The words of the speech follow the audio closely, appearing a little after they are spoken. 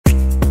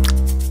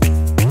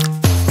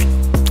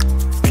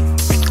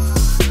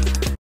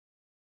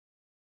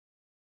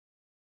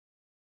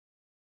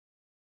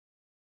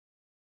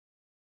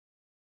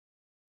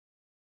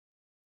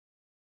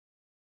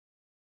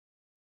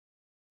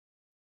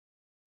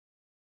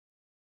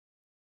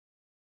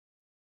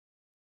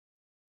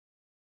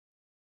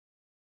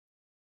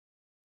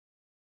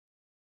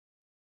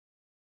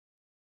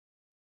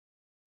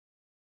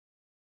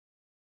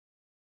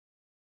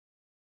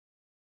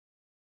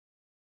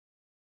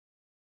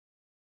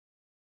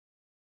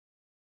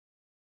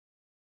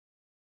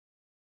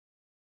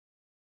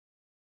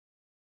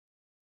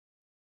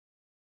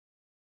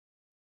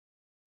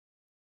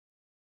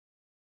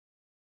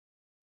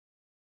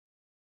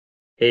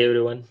Hey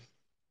everyone,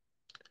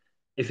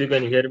 if you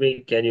can hear me,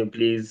 can you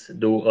please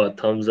do a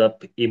thumbs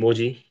up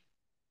emoji?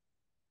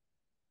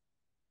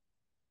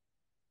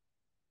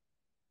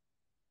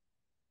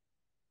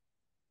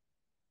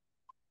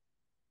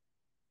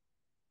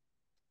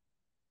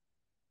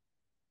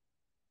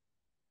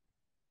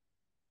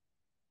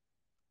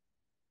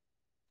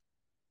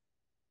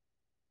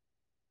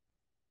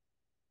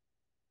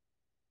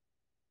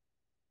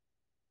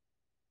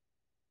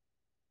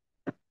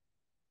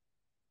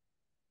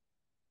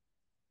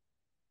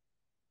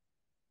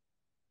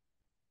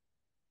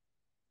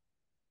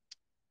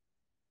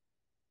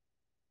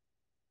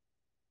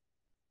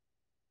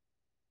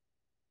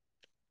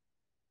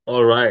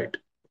 All right.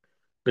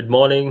 Good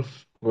morning,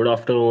 good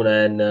afternoon,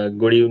 and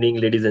good evening,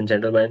 ladies and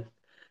gentlemen.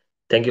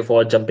 Thank you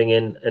for jumping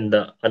in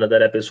the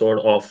another episode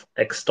of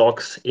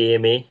XTalks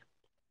AMA.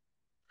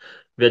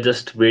 We're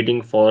just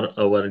waiting for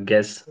our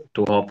guests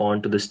to hop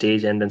onto the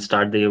stage and then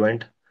start the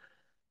event.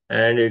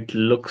 And it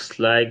looks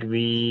like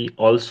we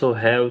also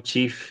have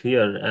Chief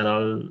here, and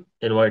I'll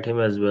invite him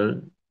as well.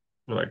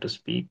 Invite to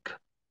speak.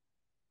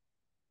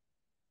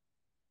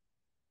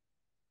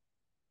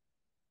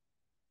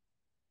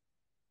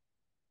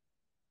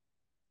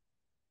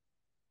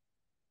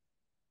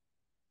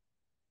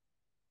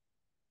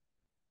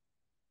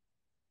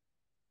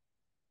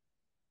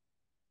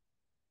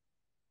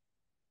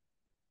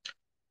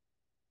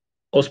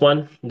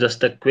 Osman,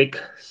 just a quick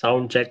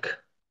sound check.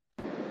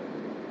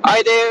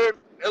 Hi there.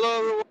 Hello,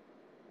 everyone.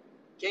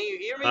 Can you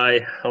hear me? Hi,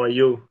 how are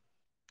you?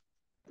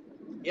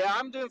 Yeah,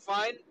 I'm doing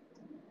fine.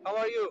 How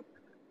are you?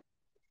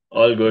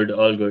 All good,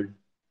 all good.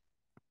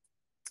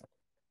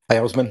 Hey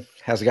Osman,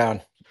 how's it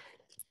going?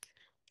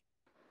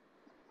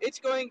 It's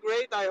going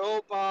great. I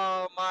hope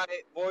my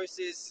voice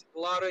is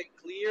loud and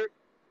clear.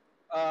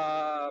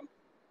 Um,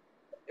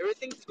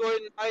 Everything's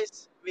going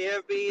nice. We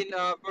have been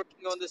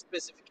working on the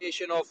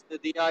specification of the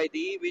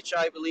DID, which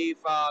I believe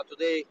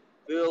today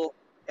we will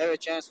have a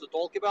chance to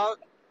talk about.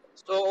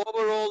 So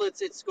overall,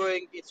 it's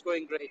going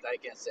great. I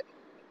can say.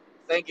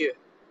 Thank you.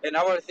 And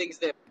how are things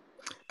there?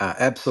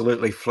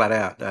 Absolutely flat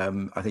out.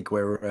 I think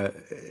we're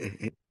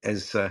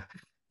as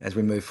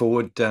we move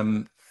forward,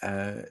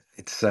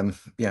 it's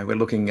we're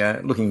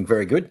looking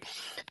very good,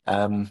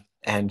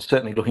 and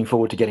certainly looking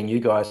forward to getting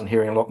you guys and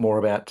hearing a lot more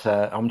about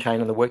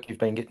OmChain and the work you've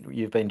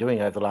been doing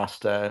over the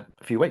last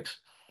few weeks.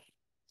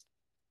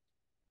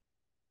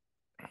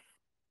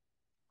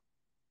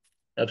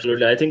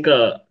 Absolutely. I think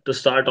to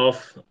start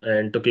off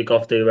and to kick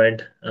off the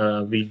event,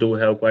 we do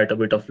have quite a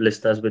bit of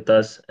listeners with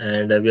us,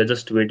 and we are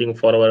just waiting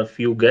for our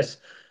few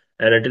guests.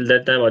 And until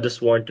that time, I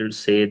just want to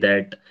say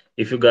that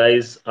if you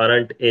guys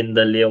aren't in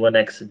the Layer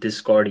 1x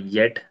Discord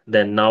yet,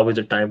 then now is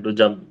the time to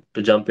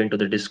jump into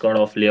the Discord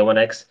of Layer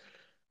 1x.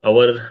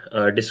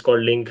 Our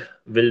Discord link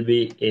will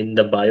be in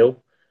the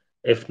bio.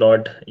 If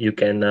not, you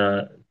can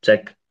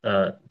check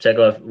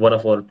out one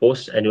of our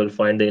posts, and you'll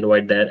find the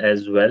invite there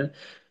as well.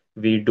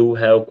 We do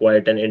have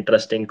quite an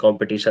interesting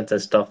competitions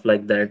and stuff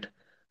like that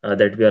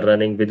that we are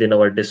running within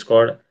our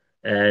Discord,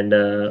 and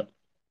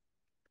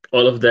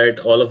all of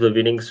the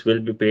winnings will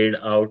be paid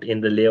out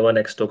in the Layer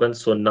 1x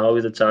tokens. So now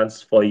is a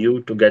chance for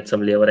you to get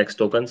some Layer 1x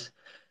tokens.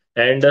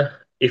 And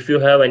if you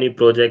have any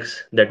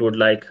projects that would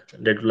like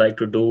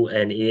to do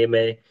an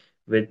AMA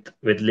with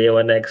Layer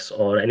 1x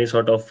or any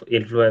sort of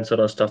influencer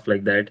or stuff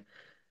like that,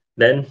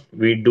 then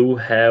we do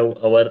have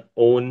our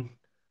own.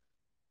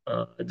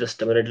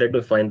 Just a minute, let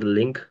me find the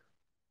link.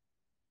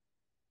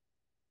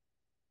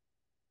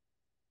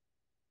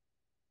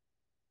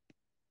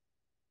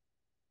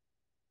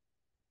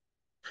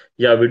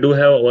 Yeah, we do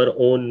have our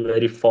own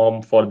very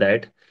form for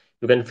that.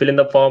 You can fill in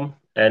the form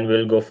and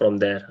we'll go from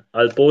there.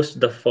 I'll post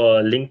the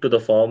link to the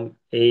form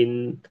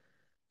in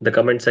the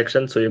comment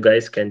section so you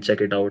guys can check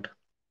it out.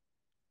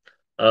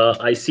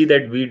 I see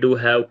that we do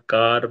have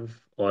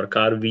Carv or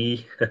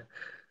Carvi.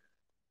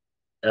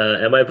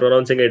 Am I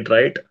pronouncing it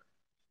right?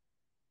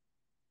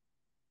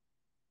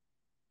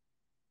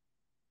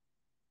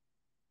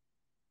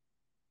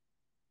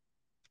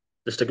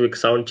 Just a quick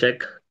sound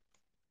check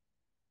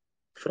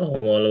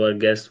from all our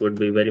guests would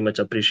be very much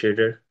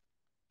appreciated.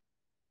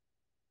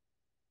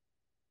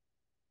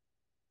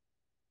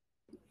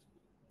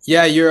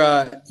 Yeah,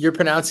 you're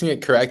pronouncing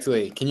it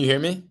correctly. Can you hear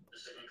me?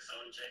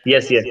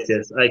 Yes, yes,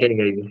 yes, I can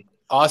hear you.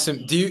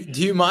 Awesome. Do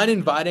you mind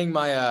inviting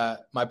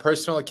my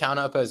personal account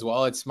up as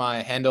well? It's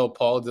my handle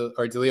or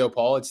Delio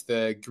Paul. It's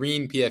the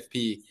green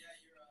PFP.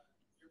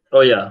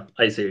 Oh yeah,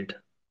 I see it.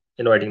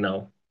 Inviting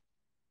now.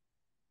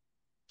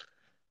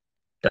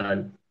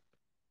 Done.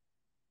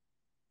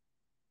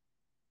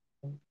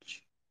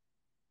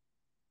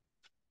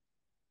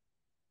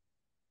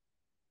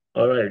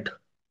 All right.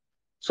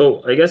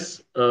 So I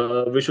guess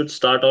we should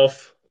start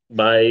off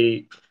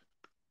by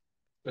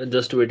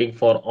just waiting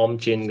for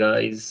OmChain,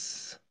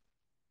 guys.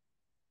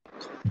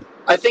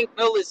 I think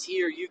Anil is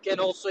here. You can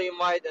also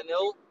invite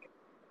Anil.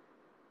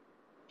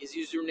 His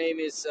username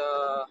is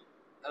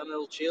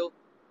Anil Chill.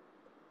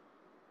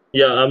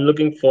 Yeah, I'm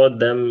looking for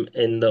them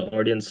in the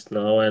audience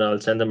now, and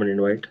I'll send them an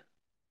invite.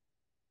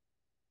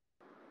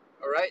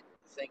 All right.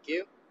 Thank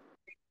you.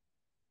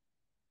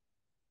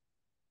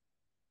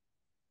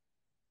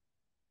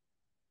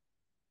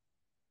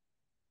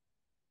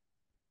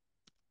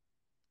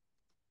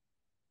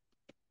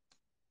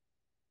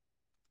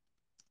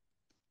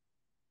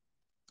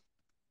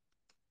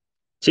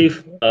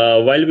 Chief,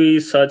 while we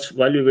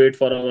wait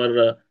for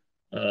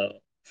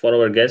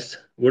our guest,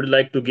 would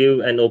like to give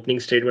an opening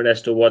statement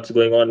as to what's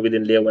going on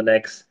within Layer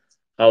 1X,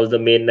 how's the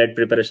mainnet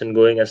preparation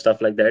going, and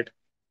stuff like that.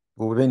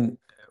 Well, we've been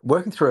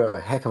working through a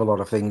heck of a lot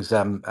of things,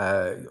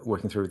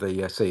 working through the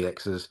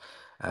CXs,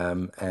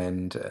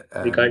 and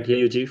We can't hear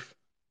you, Chief.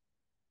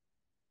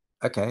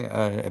 okay,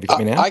 have you got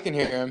me now? I can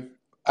hear him.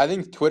 I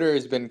think Twitter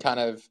has been kind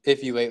of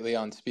iffy lately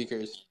on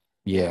speakers.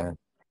 Yeah,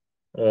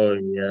 Oh,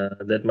 yeah,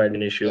 that might be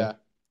an issue. Yeah.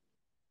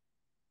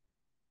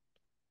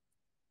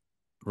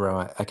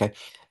 right. Okay.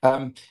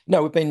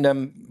 No, we've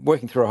been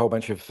working through a whole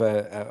bunch of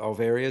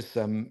areas.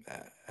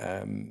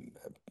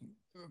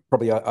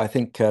 Probably, I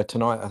think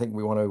tonight, I think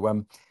we want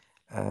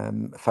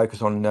to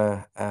focus on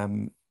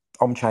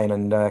OmChain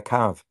and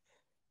Carv.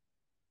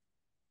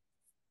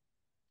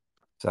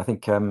 So I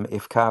think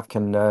if Carv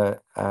can,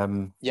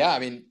 Yeah, I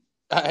mean,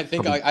 I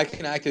think probably I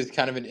can act as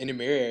kind of an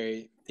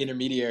intermediary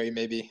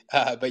maybe.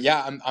 But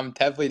yeah, I'm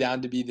definitely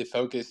down to be the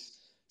focus.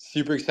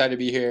 Super excited to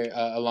be here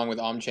along with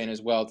OmChain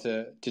as well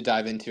to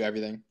dive into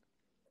everything.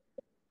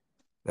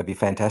 that'd be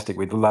fantastic.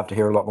 We'd love to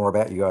hear a lot more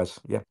about you guys.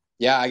 Yeah,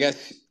 Yeah, I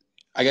guess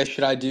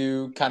should I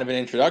do kind of an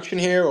introduction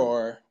here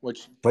or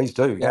which? please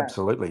do. Yeah,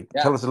 Absolutely.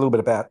 yeah. Tell us a little bit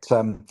about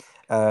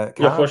Yeah,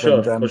 Carv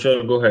and for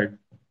sure. Go ahead.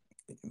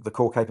 the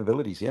core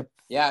capabilities. Yeah.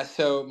 Yeah,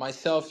 so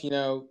myself,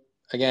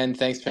 again,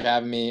 thanks for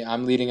having me.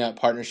 I'm leading up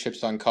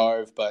partnerships on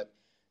Carv, but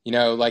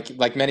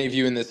like many of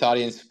you in this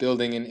audience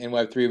building in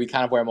Web3, we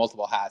kind of wear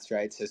multiple hats,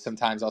 right? So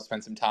sometimes I'll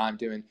spend some time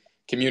doing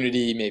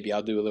community, maybe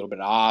I'll do a little bit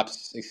of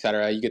ops,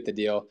 etc. You get the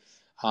deal.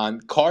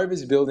 Carv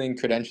is building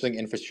credentialing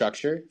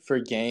infrastructure for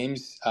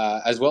games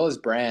as well as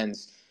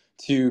brands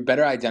to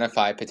better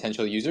identify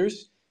potential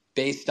users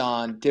based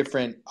on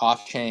different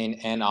off-chain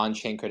and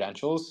on-chain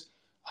credentials.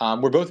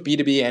 We're both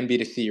B2B and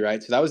B2C,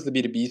 right? So that was the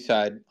B2B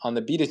side. On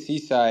the B2C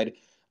side,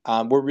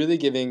 we're really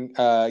giving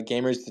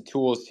gamers the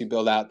tools to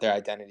build out their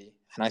identity.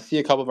 And I see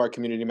a couple of our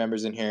community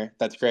members in here.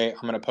 That's great.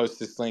 I'm going to post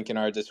this link in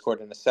our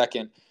Discord in a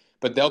second.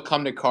 But they'll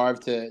come to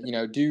Carv to,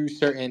 do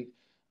certain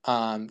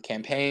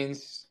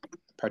campaigns,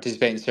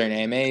 participate in certain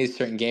AMAs,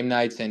 certain game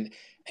nights, and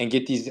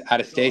get these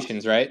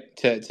attestations, right?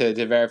 To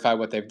verify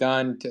what they've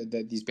done,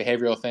 these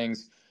behavioral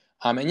things.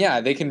 And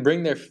yeah, they can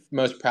bring their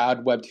most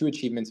proud Web2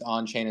 achievements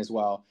on chain as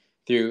well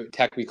through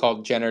tech we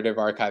call generative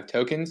archive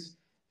tokens,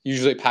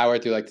 usually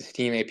powered through like the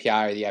Steam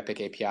API or the Epic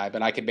API.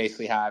 But I could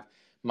basically have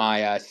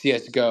my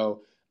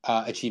CS:GO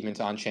achievements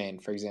on chain,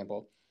 for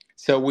example.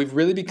 So we've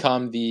really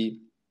become the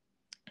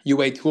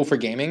UA tool for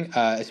gaming,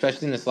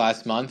 especially in this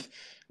last month.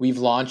 We've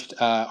launched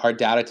our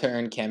data to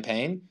earn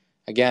campaign.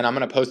 Again, I'm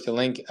going to post a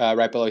link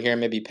right below here,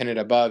 maybe pin it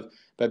above.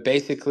 But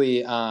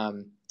basically,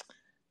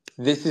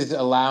 this is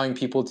allowing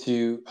people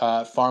to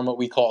farm what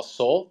we call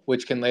SOL,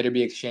 which can later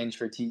be exchanged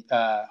for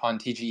on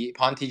TGE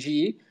upon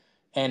TGE.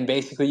 And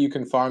basically, you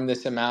can farm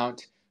this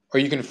amount, or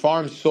you can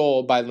farm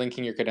SOL by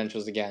linking your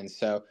credentials again.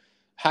 So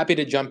happy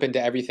to jump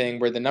into everything.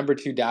 We're the number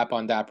 2 DApp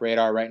on DApp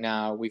Radar right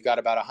now. We've got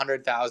about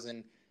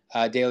 100,000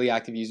 daily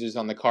active users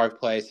on the Carve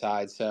Play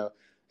side. So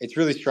it's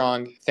really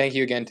strong. Thank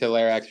you again to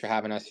LayerX for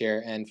having us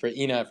here, and for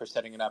Ina for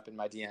setting it up in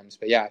my DMs.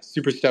 But yeah,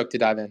 super stoked to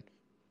dive in.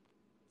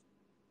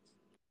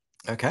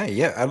 Okay,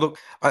 yeah. Look,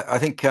 I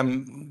think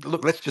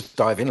look, let's just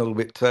dive in a little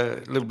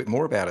bit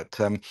more about it.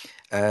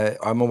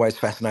 I'm always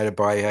fascinated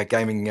by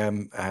gaming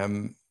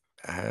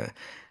uh,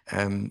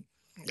 um,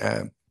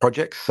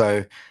 projects.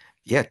 So,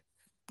 yeah,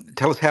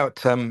 tell us how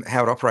it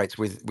operates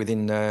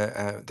within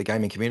the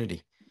gaming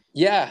community.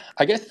 Yeah,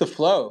 I guess the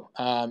flow.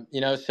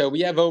 So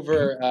we have Hmm.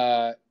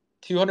 over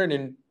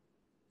 200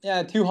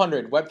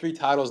 200 Web3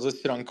 titles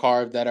listed on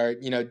Carve that are,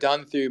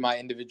 done through my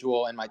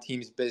individual and my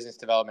team's business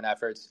development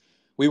efforts.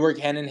 We work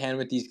hand in hand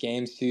with these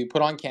games to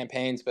put on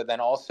campaigns, but then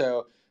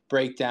also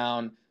break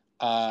down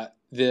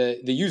the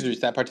users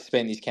that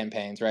participate in these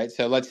campaigns, right?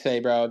 So let's say,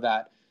 bro,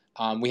 that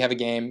we have a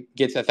game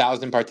gets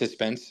 1,000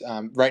 participants.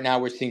 Right now,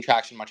 we're seeing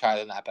traction much higher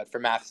than that, but for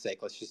math's sake,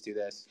 let's just do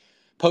this.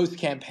 Post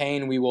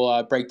campaign, we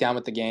will break down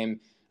with the game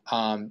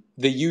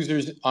the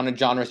users on a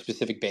genre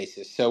specific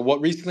basis. So what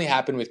recently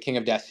happened with King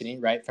of Destiny,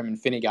 right, from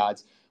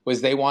Infinigods,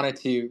 was they wanted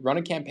to run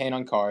a campaign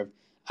on Carve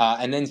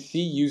and then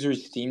see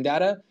users' Steam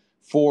data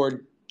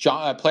for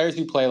players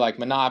who play like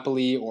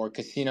Monopoly or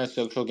casino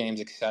social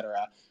games,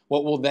 etc.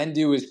 What we'll then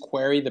do is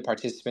query the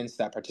participants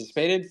that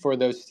participated for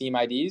those Steam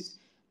IDs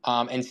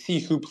and see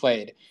who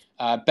played.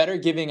 Better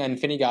giving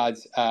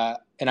Infinigods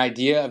an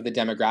idea of the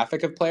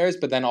demographic of players,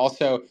 but then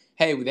also,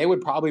 hey, they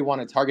would probably want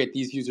to target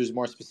these users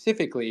more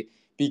specifically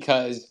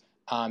because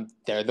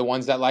they're the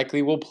ones that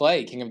likely will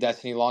play King of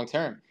Destiny long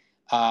term.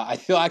 I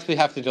still actually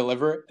have to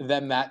deliver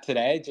them that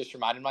today. Just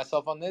reminded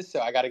myself on this,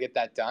 so I got to get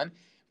that done.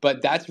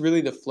 But that's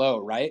really the flow,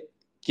 right?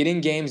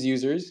 Getting games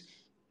users,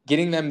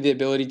 getting them the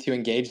ability to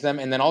engage them,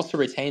 and then also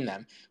retain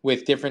them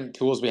with different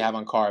tools we have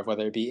on Carve,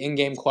 whether it be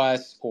in-game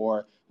quests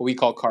or what we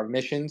call Carve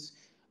missions.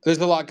 There's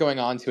a lot going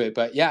on to it,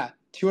 but yeah,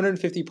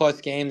 250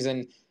 plus games,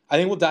 and I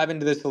think we'll dive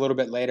into this a little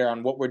bit later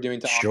on what we're doing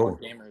to onboard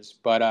Sure. gamers.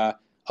 But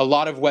a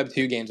lot of Web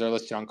 2 games are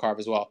listed on Carve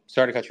as well.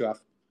 Sorry to cut you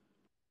off.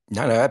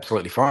 No,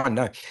 absolutely fine.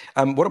 No,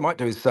 what I might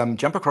do is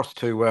jump across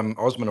to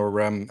Osman or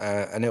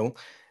Anil,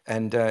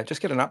 and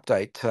just get an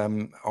update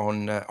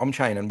on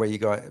OmChain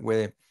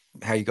and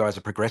how you guys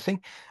are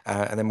progressing,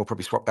 and then we'll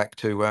probably swap back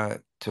to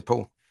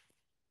Paul.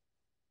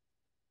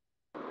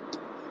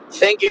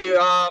 Thank you.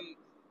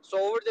 So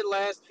over the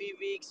last few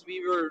weeks,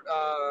 we were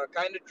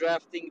kind of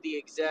drafting the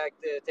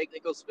exact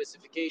technical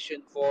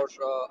specification for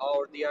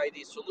our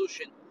DID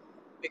solution,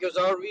 because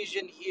our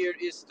vision here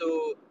is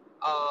to,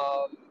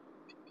 um,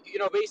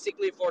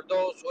 basically, for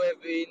those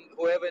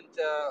who haven't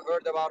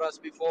heard about us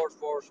before,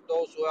 for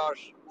those who are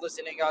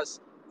listening us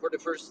for the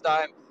first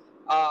time,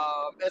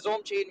 as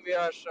OmChain, we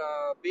are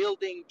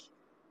building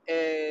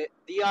a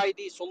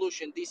DID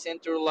solution,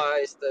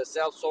 decentralized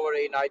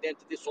self-sovereign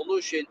identity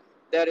solution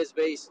that is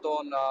based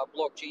on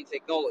blockchain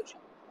technology.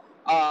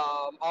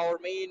 Our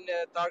main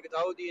target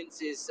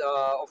audience is,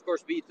 of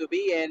course,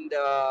 B2B and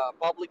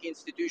public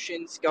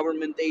institutions,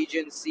 government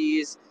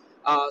agencies,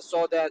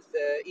 so that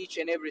each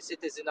and every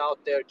citizen out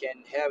there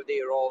can have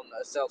their own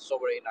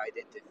self-sovereign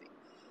identity.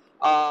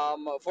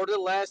 For the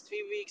last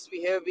few weeks,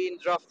 we have been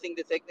drafting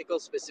the technical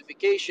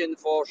specification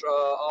for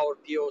our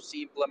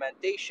POC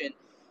implementation,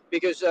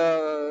 because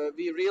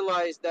we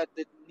realized that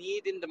the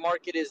need in the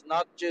market is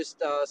not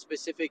just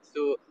specific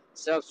to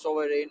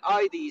self-sovereign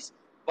IDs,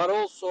 but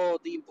also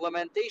the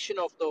implementation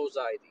of those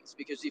IDs.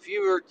 Because if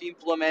you were to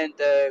implement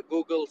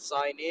Google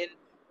sign-in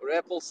or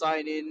Apple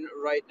sign-in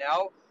right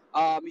now,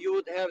 you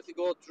would have to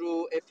go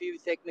through a few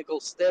technical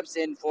steps,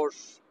 and for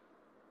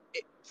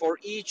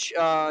each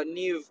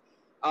new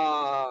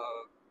uh,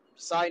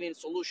 sign-in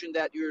solution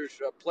that you're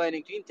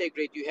planning to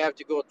integrate, you have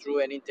to go through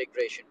an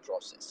integration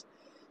process.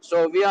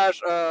 So we are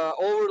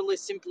overly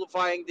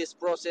simplifying this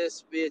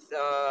process with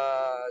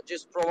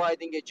just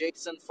providing a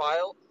JSON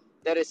file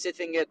that is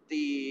sitting at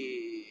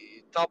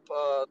the top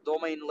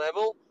domain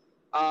level,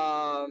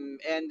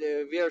 and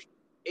we are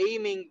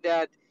aiming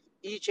that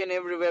each and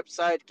every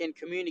website can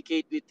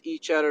communicate with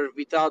each other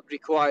without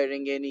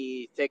requiring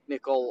any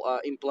technical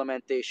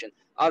implementation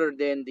other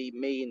than the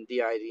main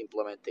DID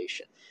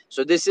implementation.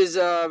 So this is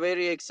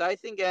very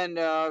exciting, and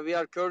we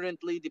are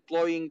currently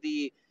deploying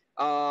the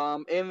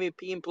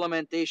MVP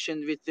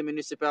implementation with the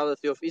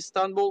municipality of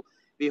Istanbul.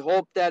 We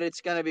hope that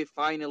it's going to be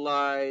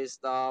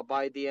finalized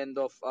by the end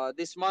of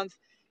this month.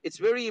 It's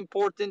very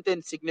important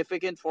and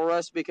significant for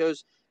us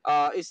because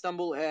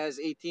Istanbul has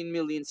 18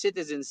 million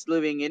citizens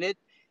living in it,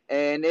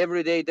 and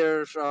every day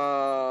there's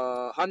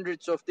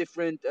hundreds of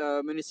different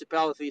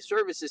municipality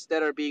services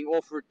that are being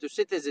offered to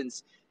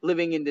citizens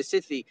living in the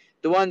city,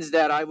 the ones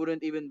that I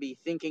wouldn't even be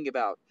thinking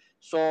about.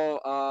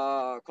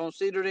 So,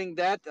 considering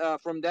that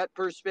from that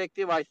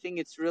perspective, I think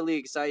it's really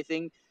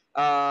exciting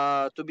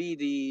to be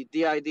the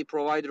DID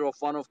provider of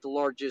one of the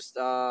largest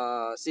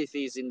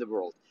cities in the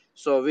world.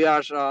 So, we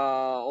are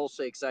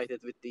also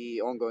excited with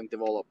the ongoing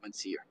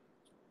developments here.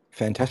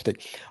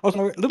 Fantastic. Also,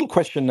 a little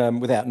question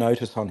without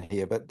notice on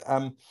here, but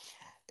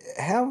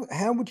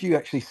how would you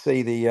actually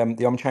see the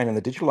OmChain and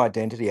the digital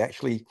identity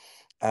actually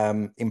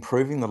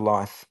improving the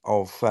life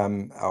of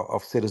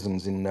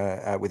citizens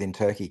within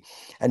Turkey?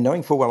 And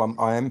knowing full well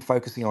I am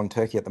focusing on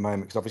Turkey at the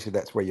moment because obviously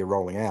that's where you're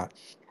rolling out.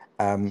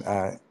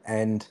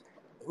 And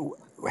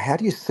how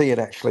do you see it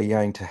actually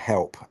going to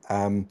help?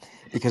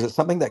 Because it's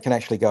something that can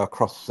actually go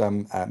across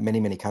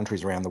many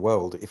countries around the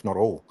world, if not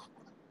all.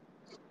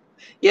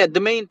 Yeah, the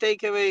main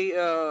takeaway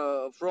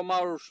from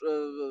our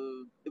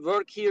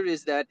work here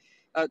is that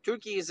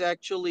Turkey is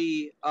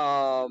actually,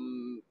 how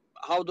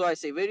do I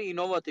say, very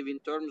innovative in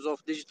terms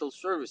of digital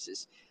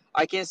services.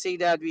 I can say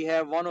that we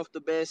have one of the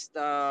best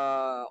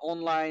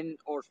online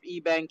or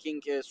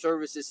e-banking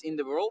services in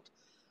the world.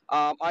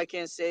 I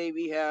can say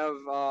we have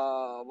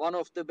one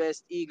of the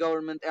best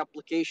e-government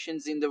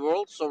applications in the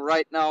world. So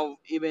right now,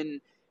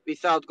 even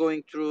without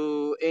going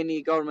through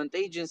any government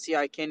agency,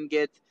 I can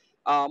get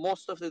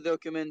most of the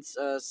documents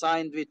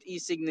signed with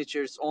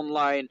e-signatures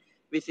online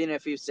within a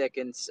few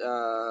seconds.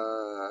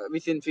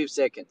 Within few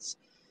seconds.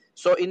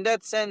 So in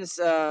that sense,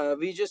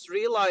 we just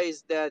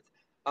realized that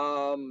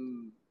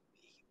um,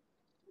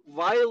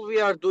 while we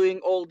are doing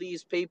all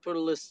these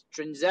paperless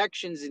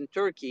transactions in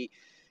Turkey,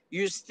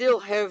 you still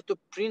have to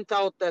print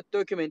out that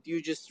document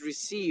you just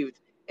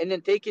received and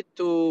then take it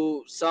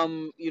to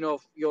some,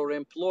 your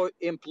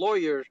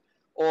employer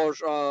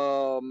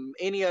or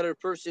any other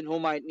person who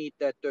might need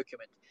that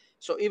document.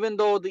 So even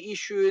though the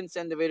issuance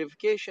and the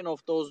verification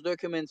of those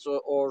documents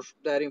or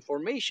that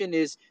information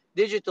is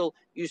digital,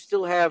 you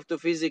still have to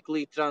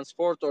physically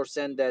transport or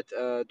send that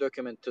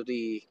document to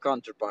the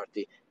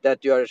counterparty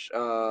that you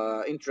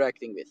are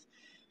interacting with.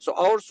 So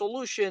our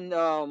solution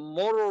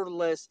more or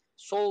less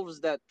solves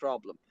that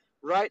problem.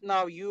 Right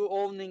now, you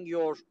owning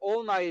your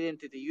own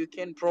identity, you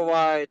can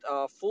provide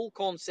full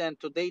consent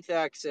to data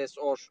access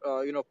or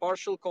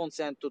partial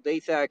consent to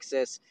data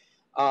access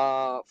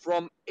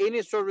from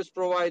any service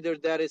provider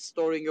that is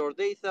storing your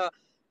data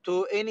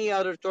to any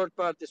other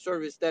third-party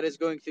service that is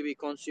going to be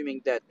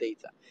consuming that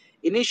data.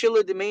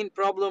 Initially, the main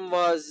problem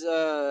was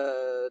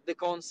the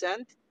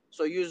consent.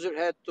 So user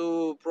had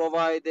to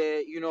provide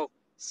a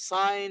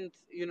signed,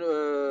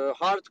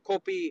 hard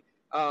copy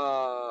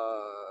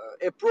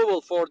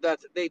approval for that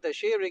data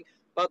sharing,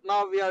 but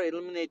now we are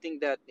eliminating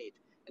that need.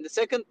 And the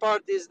second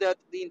part is that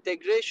the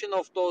integration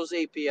of those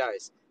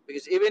APIs,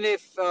 because even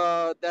if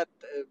that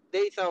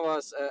data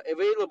was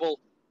available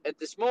at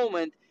this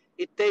moment,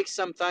 it takes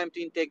some time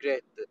to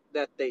integrate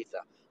that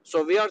data.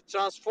 So we are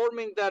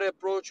transforming that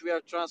approach, we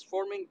are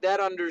transforming that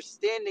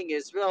understanding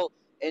as well.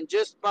 And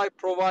just by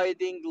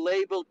providing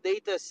labeled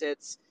data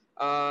sets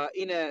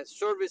in a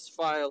service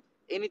file,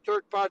 any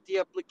third-party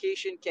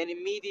application can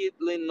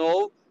immediately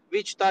know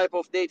which type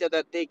of data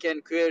that they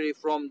can query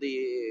from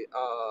the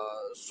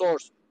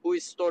source who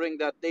is storing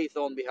that data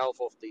on behalf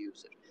of the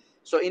user.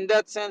 So in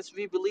that sense,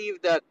 we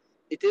believe that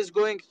it is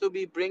going to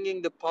be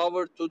bringing the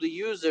power to the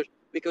user,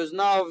 because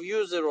now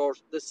user or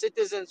the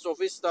citizens of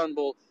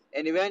Istanbul,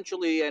 and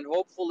eventually and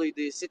hopefully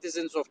the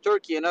citizens of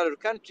Turkey and other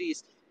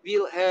countries,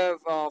 will have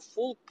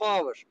full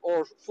power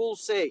or full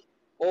say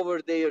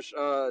over their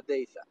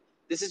data.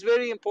 This is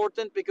very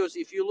important because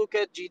if you look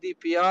at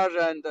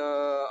GDPR and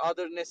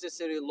other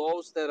necessary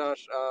laws that are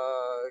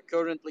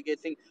currently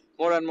getting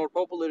more and more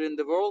popular in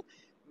the world,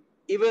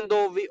 even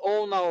though we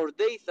own our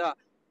data,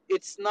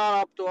 it's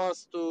not up to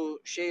us to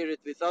share it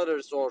with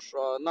others or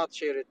not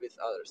share it with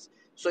others.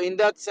 So in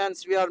that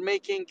sense, we are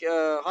making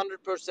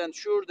 100%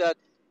 sure that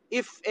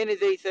if any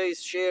data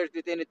is shared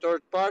with any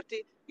third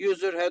party,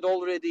 user had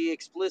already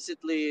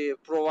explicitly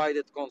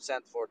provided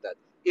consent for that.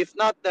 If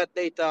not, that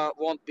data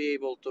won't be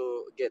able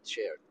to get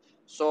shared.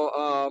 So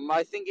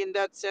I think in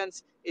that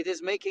sense, it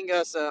is making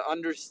us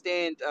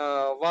understand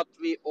what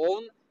we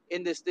own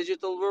in this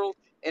digital world,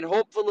 and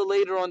hopefully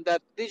later on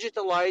that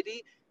digital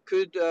ID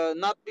could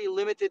not be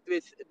limited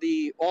with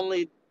the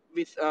only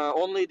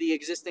the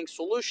existing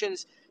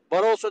solutions,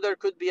 but also there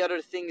could be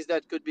other things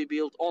that could be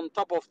built on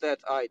top of that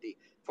ID.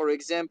 For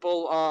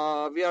example,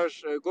 we are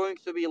going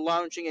to be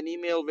launching an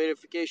email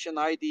verification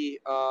ID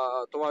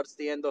towards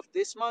the end of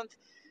this month.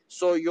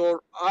 So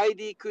your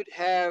ID could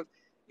have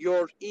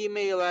your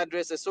email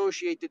address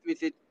associated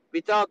with it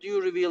without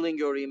you revealing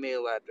your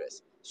email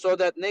address, so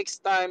that next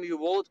time you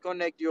won't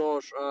connect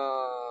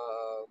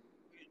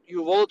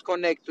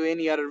to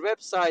any other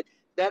website,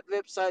 that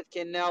website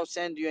can now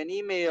send you an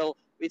email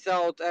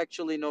without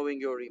actually knowing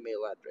your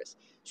email address.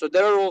 So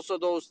there are also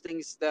those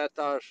things that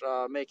are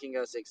making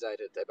us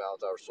excited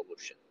about our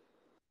solution.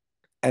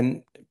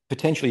 And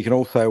potentially you can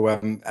also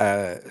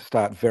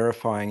start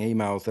verifying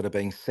emails that are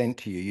being sent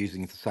to you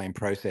using the same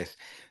process.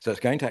 So it's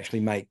going to actually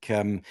make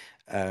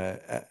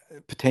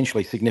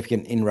potentially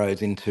significant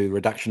inroads into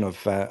reduction of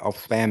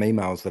spam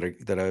emails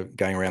that are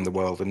going around the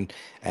world,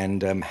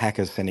 and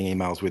hackers sending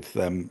emails with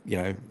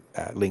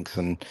links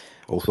and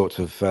all sorts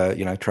of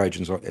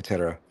Trojans,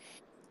 etc.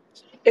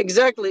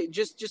 Exactly.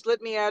 Just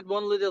let me add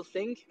one little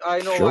thing. I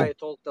know Sure. I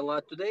talked a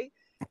lot today,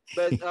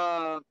 but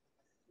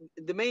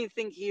the main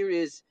thing here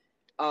is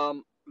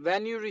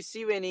when you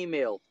receive an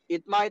email,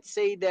 it might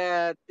say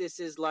that this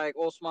is like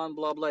Osman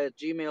blah blah at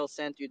Gmail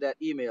sent you that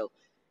email.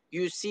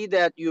 You see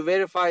that, you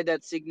verify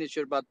that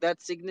signature, but that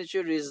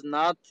signature is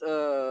not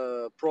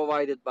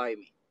provided by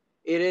me.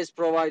 It is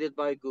provided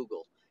by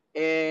Google.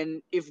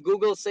 And if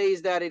Google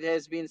says that it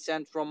has been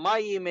sent from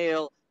my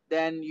email,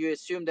 then you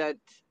assume that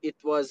it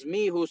was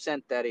me who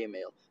sent that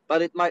email.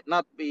 But it might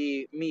not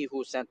be me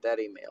who sent that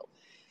email.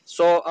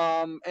 So,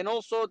 and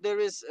also there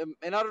is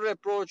another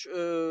approach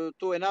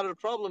to another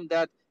problem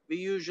that we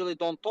usually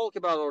don't talk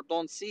about or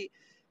don't see.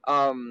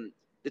 Um,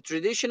 the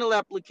traditional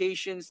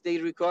applications, they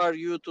require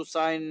you to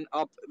sign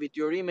up with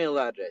your email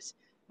address,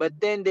 but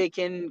then they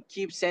can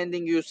keep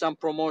sending you some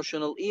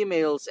promotional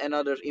emails and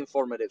other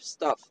informative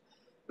stuff.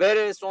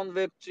 Whereas on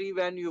Web3,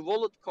 when you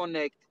wallet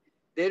connect,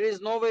 there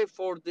is no way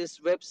for this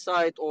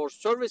website or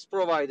service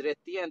provider at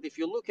the end. If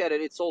you look at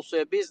it, it's also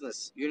a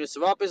business.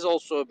 Uniswap is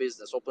also a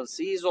business.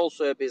 OpenSea is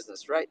also a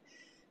business, right?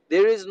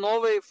 There is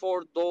no way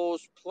for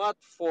those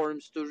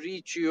platforms to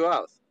reach you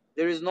out.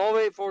 There is no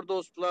way for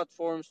those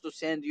platforms to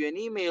send you an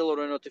email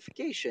or a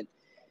notification.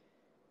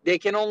 They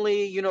can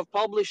only,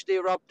 publish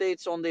their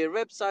updates on their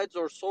websites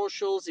or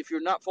socials. If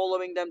you're not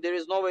following them, there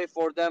is no way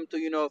for them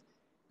to,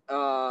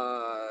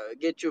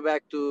 get you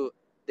back to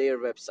their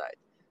website.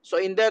 So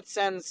in that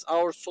sense,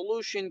 our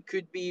solution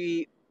could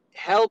be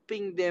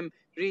helping them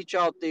reach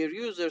out their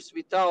users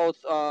without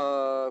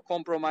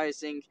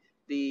compromising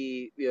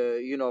the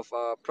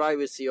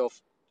privacy of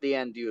the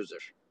end user.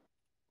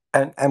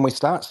 And we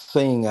start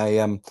seeing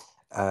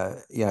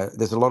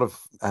there's a lot of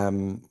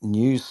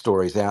news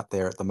stories out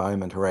there at the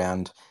moment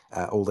around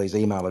all these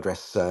email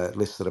address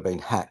lists that have been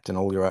hacked and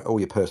all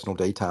your personal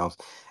details.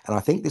 And I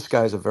think this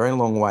goes a very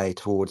long way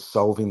towards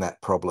solving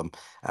that problem,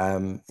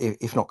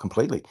 if not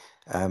completely.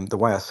 The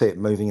way I see it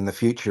moving in the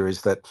future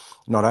is that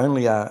not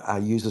only are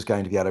users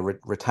going to be able to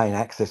retain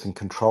access and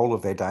control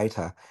of their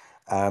data,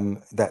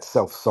 that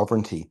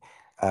self-sovereignty,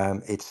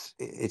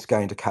 it's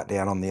going to cut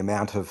down on the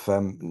amount of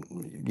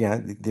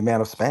the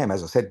amount of spam,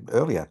 as I said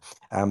earlier,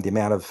 the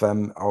amount of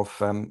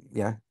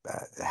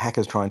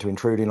hackers trying to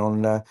intrude in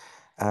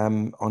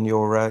on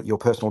your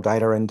personal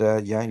data and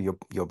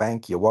your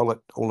bank, your wallet,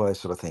 all those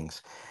sort of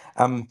things.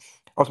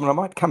 Osman, I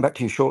might come back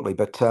to you shortly,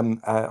 but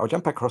I'll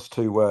jump back across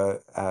to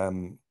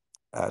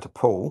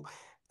Paul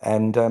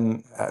and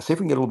see if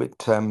we can get a little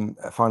bit, find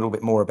a little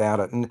bit more about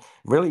it. And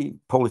really,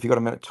 Paul, if you've got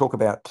a minute, talk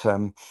about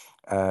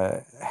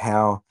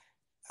how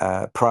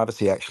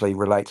privacy actually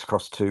relates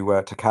across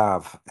to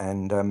Carv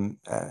and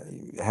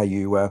how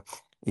you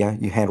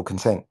handle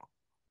consent.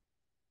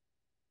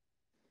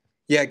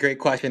 Yeah, great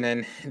question.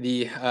 And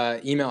the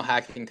email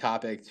hacking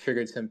topic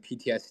triggered some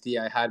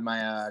PTSD. I had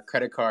my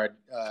credit card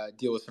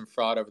deal with some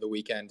fraud over the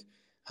weekend.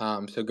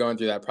 So going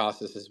through that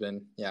process has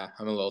been,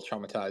 I'm a little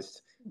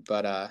traumatized.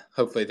 But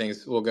hopefully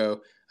things will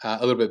go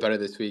a little bit better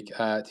this week.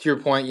 To your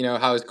point,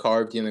 how is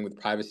Carv dealing with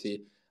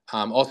privacy?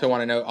 Also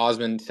want to know,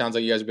 Osman, sounds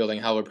like you guys are building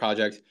a hell of a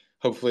project.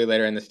 Hopefully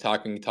later in this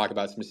talk, we can talk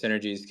about some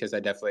synergies because I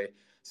definitely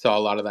saw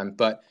a lot of them.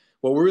 But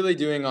what we're really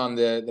doing on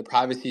the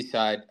privacy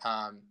side,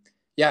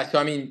 so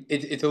I mean,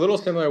 it's a little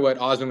similar to what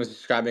Osman was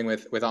describing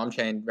with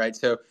OmChain, right?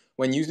 So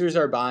when users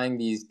are buying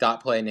these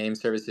 .play name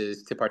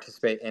services to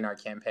participate in our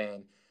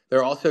campaign,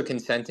 they're also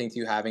consenting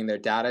to having their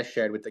data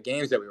shared with the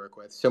games that we work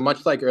with. So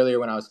much like earlier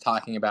when I was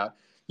talking about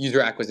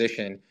user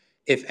acquisition,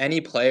 if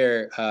any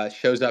player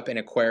shows up in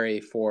a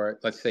query for,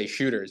 let's say,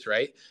 shooters,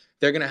 right?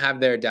 They're going to have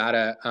their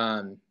data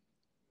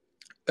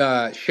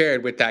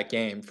shared with that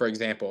game, for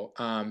example.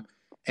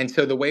 And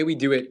so the way we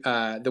do it,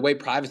 the way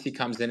privacy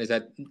comes in is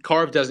that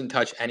Carv doesn't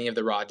touch any of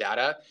the raw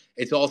data.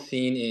 It's all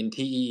seen in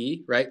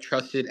TEE, right?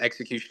 Trusted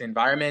execution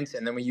environments.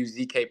 And then we use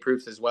ZK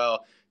proofs as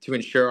well to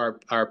ensure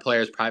our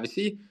players'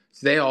 privacy.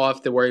 So they all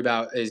have to worry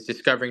about is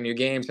discovering new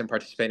games and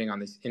participating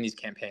in these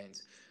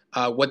campaigns.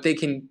 What they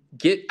can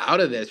get out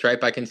of this, right,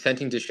 by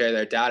consenting to share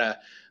their data,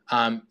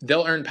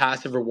 they'll earn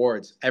passive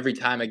rewards every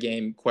time a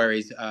game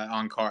queries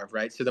on Carv,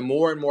 right? So the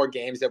more and more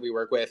games that we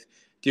work with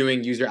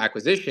doing user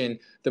acquisition,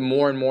 the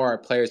more and more our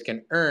players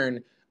can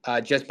earn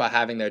just by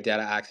having their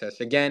data access.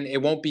 Again,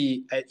 it won't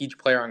be at each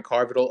player on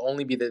Carv. It'll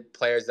only be the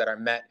players that are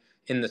met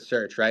in the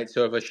search, right?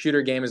 So if a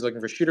shooter game is looking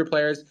for shooter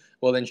players,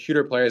 well, then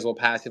shooter players will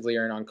passively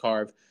earn on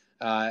Carv,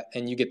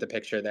 and you get the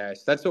picture there.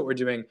 So that's what we're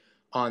doing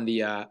on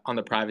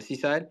the privacy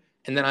side.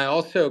 And then I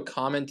also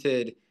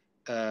commented,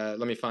 let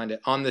me find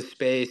it, on the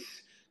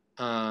space.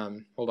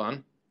 Hold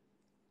on.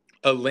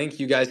 A link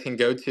you guys can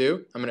go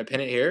to. I'm going to pin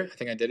it here. I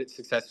think I did it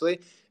successfully.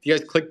 If you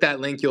guys click that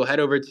link, you'll head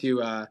over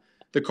to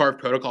the Carv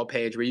protocol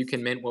page where you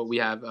can mint what we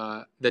have,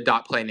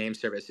 the .play name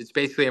service. It's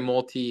basically a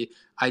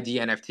multi-ID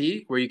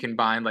NFT where you can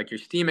bind like your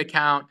Steam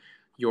account,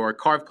 your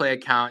Carv Play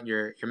account,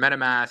 your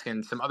MetaMask,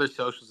 and some other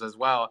socials as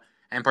well,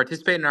 and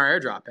participate in our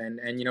airdrop.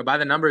 And by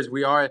the numbers,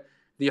 we are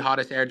the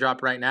hottest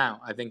airdrop right now.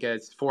 I think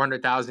it's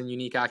 400,000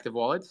 unique active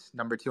wallets,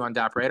 number 2 on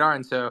DApp Radar.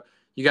 And so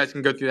you guys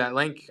can go through that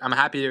link. I'm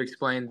happy to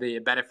explain the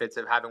benefits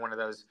of having one of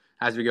those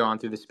as we go on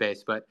through the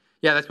space. But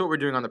yeah, that's what we're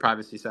doing on the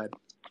privacy side.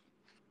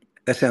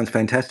 That sounds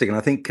fantastic, and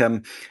I think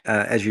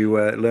as you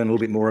learn a little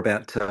bit more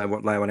about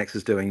what Layer 1X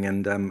is doing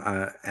and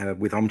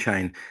with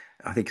OmChain,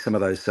 I think some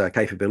of those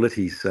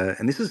capabilities,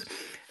 and this is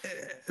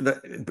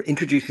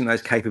introducing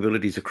those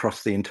capabilities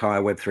across the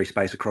entire Web3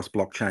 space, across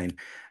blockchain.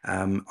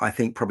 I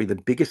think probably the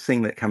biggest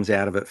thing that comes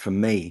out of it for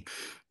me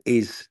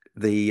is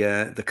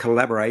the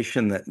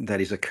collaboration that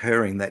is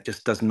occurring that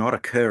just does not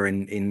occur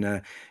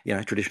in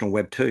traditional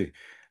Web2.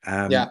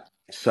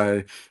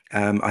 So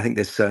I think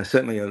there's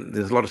certainly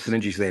there's a lot of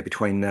synergies there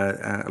between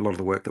a lot of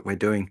the work that we're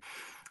doing.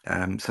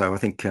 So I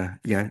think our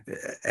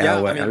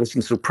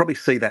listeners will probably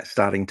see that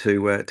starting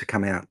to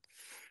come out.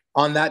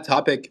 On that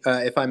topic,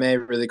 if I may,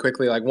 really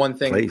quickly, like one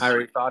thing Please. I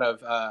already thought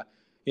of,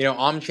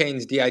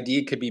 OmChain's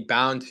DID could be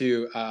bound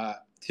to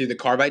the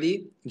Carv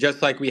ID,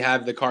 just like we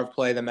have the Carv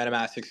Play, the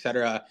MetaMask,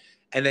 etc.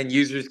 And then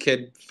users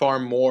could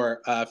farm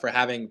more for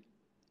having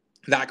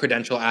that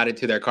credential added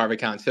to their Carv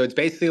account. So it's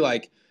basically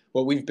like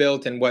what we've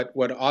built and what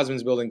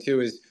Osman's building too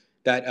is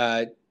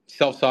that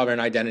self-sovereign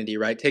identity,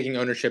 right? Taking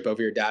ownership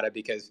over your data,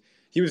 because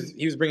he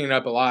was bringing it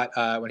up a lot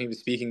when he was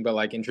speaking, but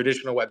like in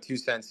traditional Web 2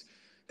 sense,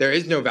 there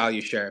is no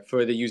value share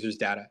for the user's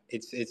data.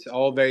 It's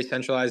all very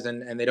centralized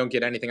and they don't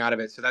get anything out of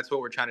it. So that's what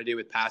we're trying to do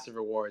with passive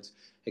rewards,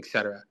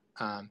 etc.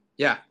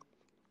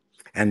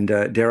 And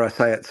dare I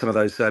say it, some of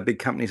those big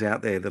companies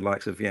out there, the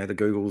likes of the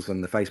Googles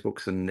and the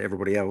Facebooks and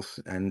everybody else,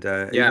 and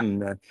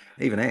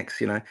even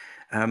X,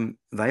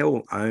 they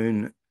all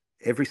own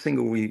every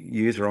single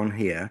user on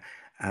here.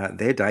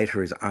 Their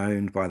data is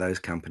owned by those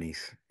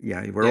companies.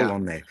 We're all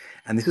on there,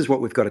 and this is what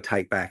we've got to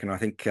take back. And I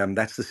think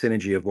that's the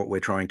synergy of what we're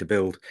trying to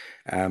build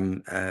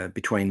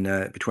between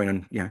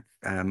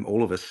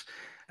all of us.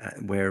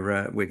 Where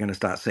we're going to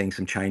start seeing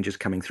some changes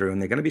coming through,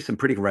 and they're going to be some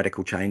pretty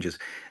radical changes.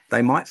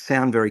 They might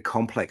sound very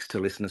complex to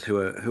listeners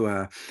who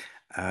are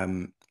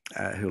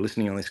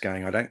listening on this,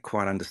 going, I don't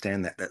quite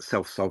understand that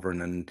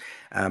self-sovereign,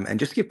 and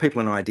just to give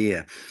people an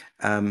idea.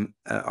 In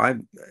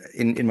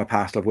my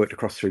past, I've worked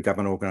across through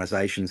government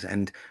organisations,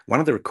 and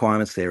one of the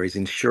requirements there is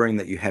ensuring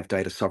that you have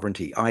data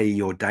sovereignty, i.e.,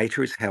 your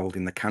data is held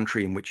in the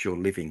country in which you're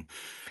living,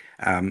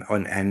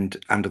 and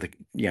under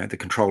the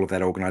control of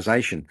that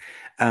organisation.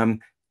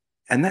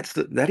 And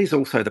that is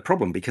also the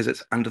problem, because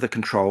it's under the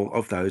control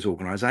of those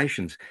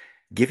organisations.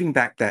 giving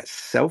back that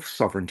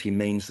self-sovereignty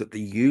means that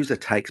the user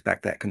takes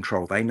back that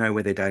control. They know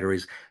where their data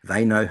is.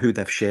 They know who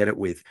they've shared it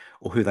with,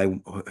 or who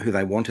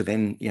they want to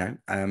then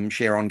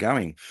share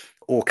ongoing,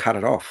 or cut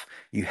it off.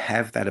 You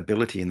have that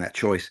ability and that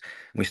choice.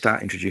 And we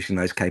start introducing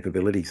those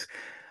capabilities.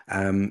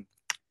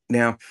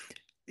 Now,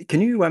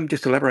 can you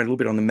just elaborate a little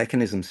bit on the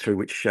mechanisms through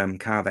which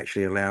Carv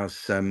actually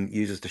allows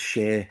users to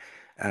share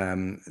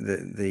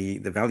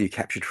the value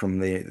captured from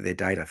their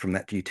data from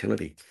that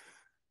utility?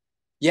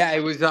 Yeah,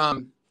 it was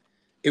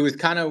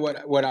kind of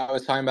what I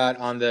was talking about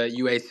on the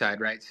UA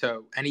side, right?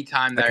 So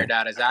anytime their Okay.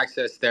 data is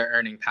accessed, they're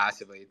earning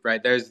passively,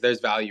 right? There's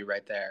value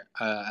right there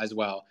as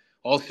well.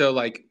 Also,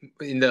 like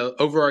in the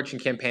overarching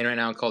campaign right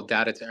now called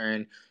Data to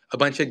Earn, a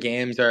bunch of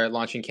games are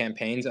launching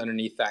campaigns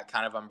underneath that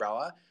kind of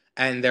umbrella,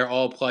 and they're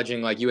all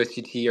pledging like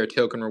USDT or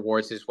token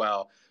rewards as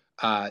well.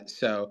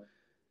 So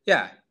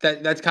yeah,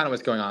 that's kind of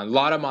what's going on. A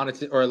lot of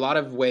a lot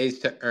of ways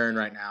to earn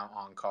right now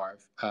on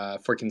Carv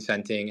for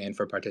consenting and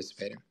for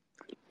participating.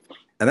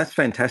 And that's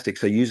fantastic.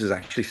 So users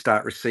actually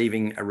start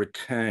receiving a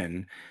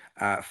return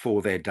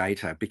for their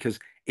data, because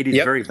it is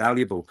Yep. very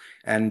valuable.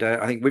 And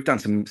I think we've done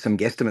some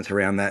guesstimates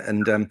around that.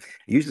 And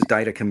users'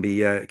 data can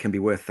be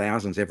worth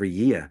thousands every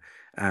year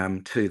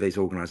to these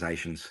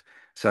organisations.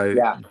 So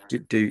Yeah.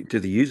 do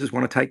the users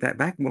want to take that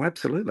back? Well,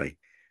 absolutely.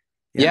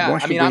 Yeah. Why I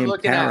should mean, we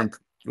empower and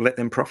let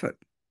them profit?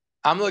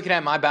 I'm looking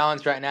at my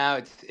balance right now.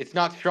 It's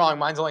not strong.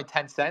 Mine's only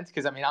 10 cents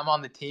because I mean I'm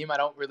on the team. I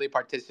don't really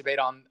participate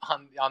on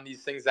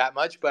these things that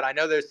much, but I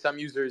know there's some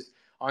users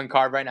on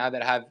Carv right now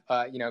that have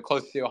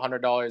close to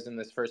 $100 in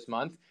this first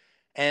month.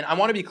 And I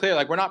want to be clear,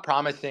 like we're not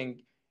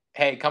promising,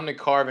 hey, come to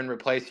Carv and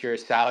replace your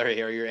salary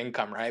or your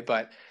income, right?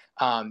 But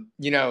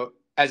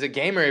as a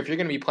gamer, if you're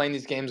going to be playing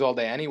these games all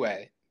day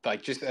anyway,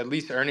 like just at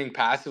least earning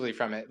passively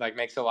from it, like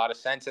makes a lot of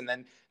sense. And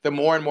then the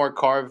more and more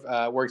Carv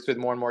works with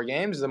more and more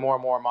games, the more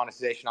and more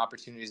monetization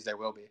opportunities there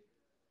will be.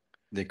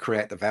 They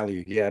create the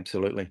value. Yeah,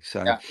 absolutely.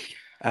 So, Yeah.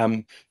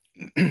 um,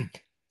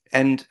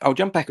 and I'll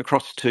jump back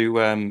across to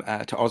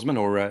Osman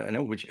or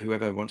Anil,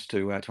 whoever wants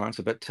to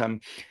answer. But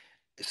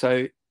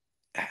so,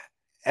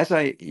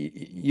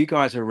 you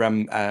guys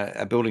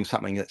are building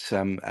something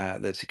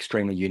that's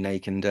extremely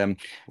unique, and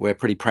we're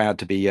pretty proud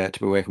to be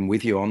working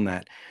with you on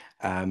that.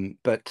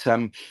 But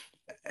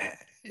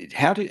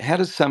how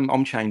does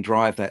OmChain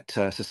drive that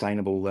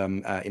sustainable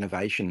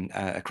innovation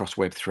across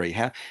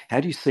Web3? How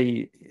do you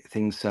see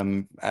things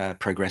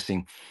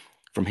progressing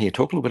from here?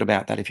 Talk a little bit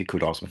about that, if you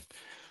could, Osman.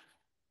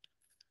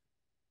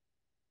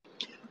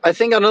 I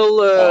think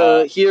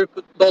Anil here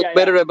could talk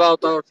better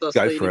about our Go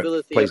for it,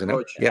 sustainability please, Anil.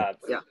 approach. Yeah.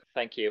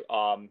 Thank you.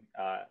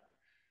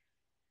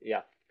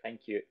 Yeah,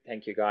 thank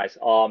you, guys.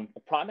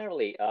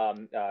 Primarily,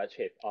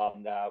 Chip,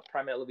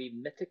 primarily we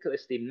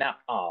meticulously map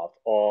out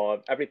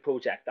every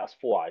project thus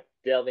far,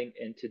 delving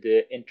into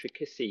the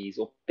intricacies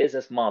of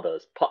business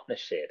models,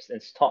 partnerships,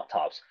 and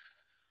startups.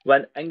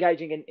 When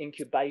engaging in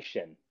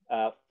incubation,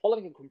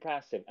 following a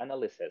comprehensive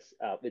analysis,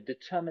 we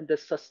determine the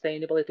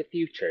sustainability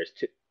features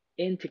to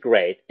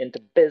integrate into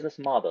business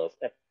models,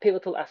 a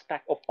pivotal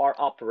aspect of our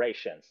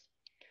operations.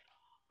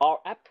 Our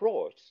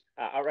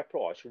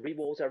approach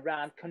revolves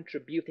around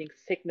contributing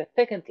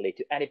significantly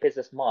to any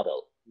business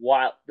model.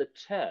 While the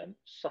term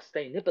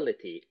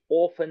sustainability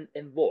often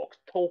invokes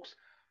talks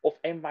of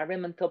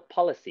environmental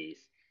policies,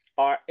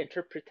 our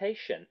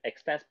interpretation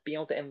extends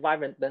beyond the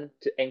environment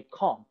to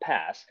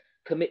encompass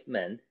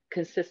commitment,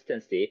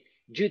 consistency,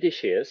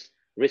 judicious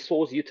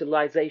resource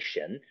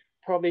utilization,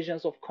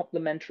 provisions of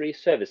complementary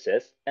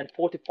services, and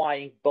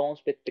fortifying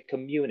bonds with the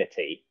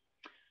community.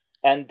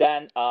 And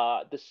then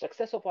the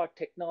success of our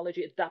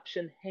technology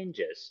adoption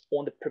hinges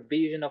on the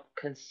provision of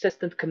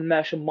consistent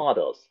commercial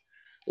models,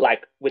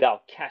 like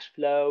without cash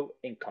flow,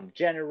 income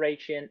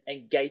generation,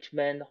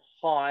 engagement,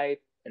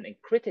 hype, and then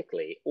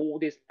critically, all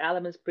these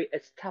elements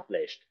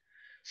pre-established.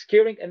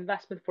 Securing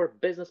investment for a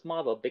business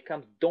model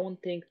becomes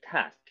daunting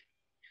task.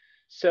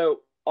 So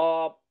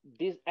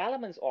these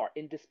elements are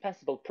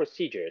indispensable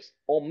procedures.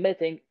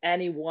 Omitting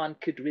any one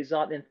could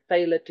result in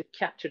failure to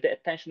capture the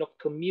attention of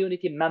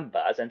community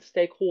members and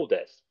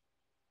stakeholders.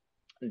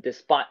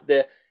 Despite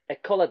the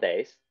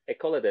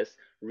accolades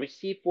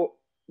received for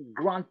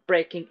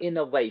groundbreaking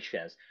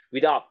innovations,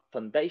 without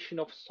foundation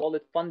of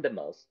solid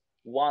fundamentals,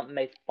 one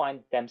may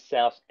find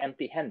themselves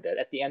empty-handed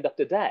at the end of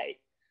the day.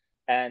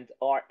 And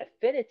our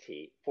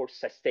affinity for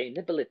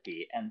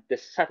sustainability and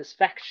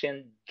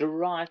dissatisfaction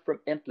derived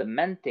from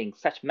implementing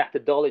such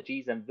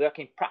methodologies and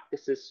working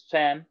practices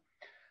stem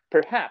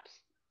perhaps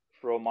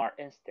from our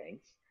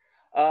instincts.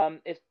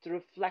 It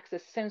reflects a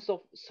sense of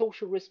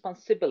social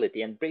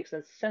responsibility and brings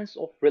a sense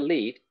of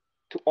relief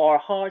to our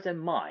hearts and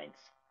minds.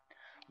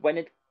 When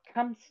it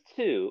comes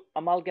to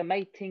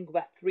amalgamating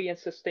Web3 and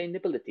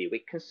sustainability, we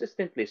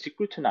consistently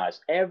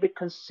scrutinize every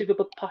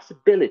conceivable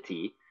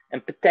possibility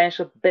and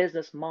potential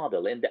business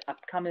model in the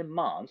upcoming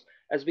months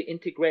as we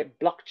integrate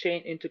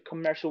blockchain into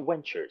commercial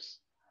ventures.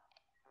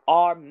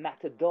 Our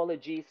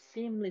methodology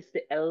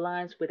seamlessly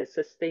aligns with a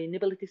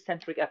sustainability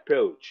centric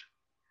approach.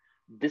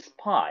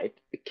 despite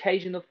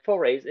occasional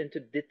forays into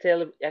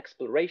detailed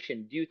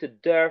exploration due to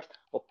dearth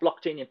of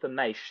blockchain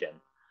information.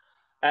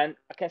 And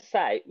I can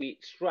say we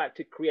strive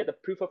to create a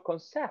proof of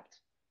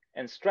concept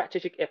and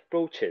strategic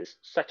approaches,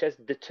 such as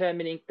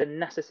determining the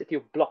necessity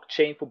of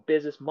blockchain for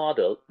business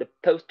model, the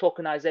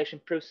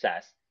post-tokenization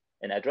process,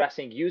 and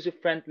addressing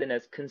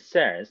user-friendliness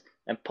concerns,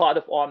 and part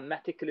of our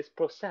meticulous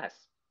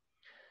process.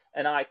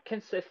 And I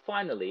can say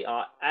finally,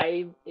 our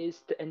aim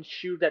is to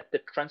ensure that the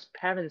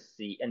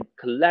transparency and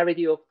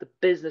clarity of the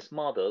business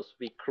models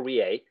we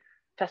create,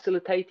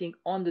 facilitating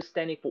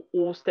understanding for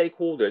all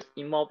stakeholders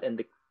involved in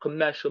the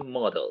commercial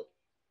model.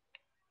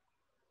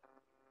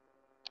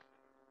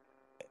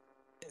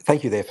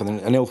 Thank you there, for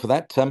Anil, for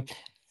that.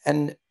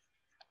 And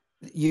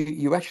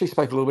you actually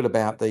spoke a little bit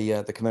about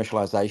the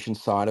commercialization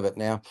side of it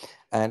now,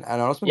 and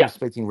I was going to Yeah, be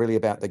speaking really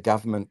about the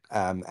government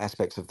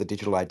aspects of the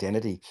digital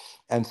identity.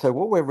 And so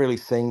what we're really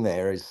seeing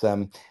there is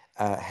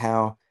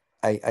how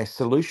a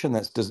solution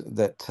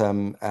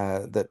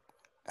that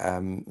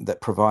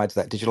provides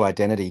that digital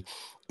identity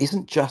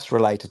isn't just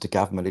related to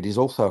government; it is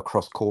also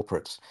across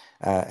corporates,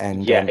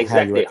 and yeah, how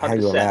exactly,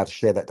 you're allowed 100%. to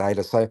share that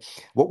data. So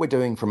what we're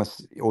doing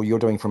or you're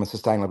doing from a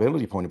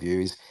sustainability point of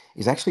view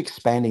is actually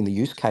expanding the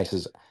use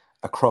cases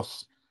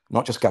across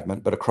not just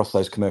government, but across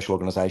those commercial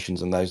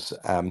organisations and those,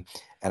 and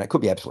it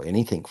could be absolutely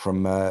anything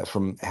from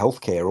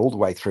healthcare all the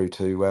way through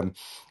to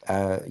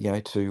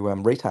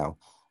retail.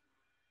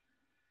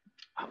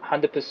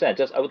 100%.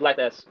 Just I would like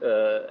to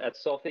add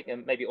something,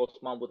 and maybe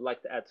Osman would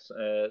like to add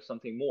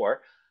something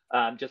more.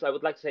 Just I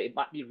would like to say it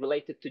might be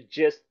related to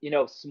just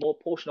small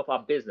portion of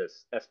our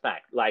business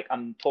aspect. Like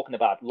I'm talking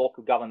about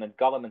local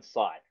government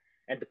side,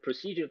 and the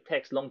procedure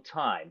takes long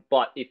time.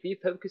 But if we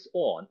focus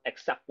on,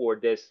 except for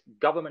this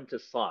governmental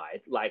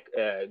side, like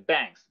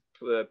banks,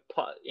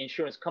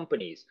 insurance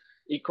companies,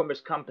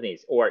 e-commerce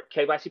companies, or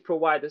KYC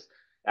providers,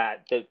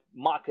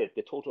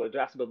 the total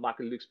addressable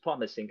market looks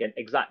promising and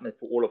excitement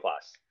for all of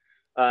us.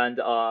 And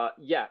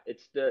yeah,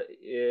 it's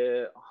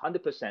the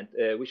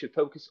 100% we should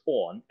focus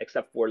on,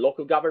 except for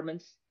local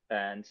governments,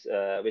 and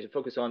we should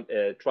focus on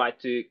try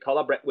to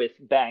collaborate with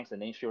banks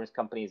and insurance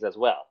companies as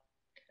well.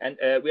 And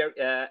we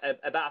are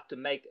about to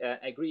make an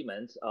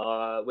agreement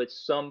with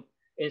some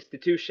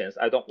institutions.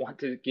 I don't want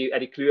to give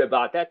any clue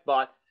about that,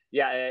 but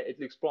yeah, it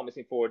looks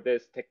promising for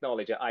this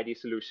technology ID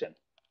solution.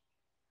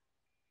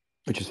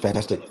 Which is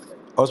fantastic.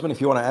 Osman,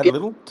 if you want to add a Yeah,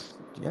 little,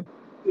 yeah.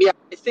 yeah.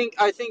 I think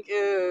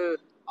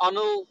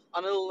Anil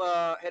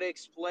had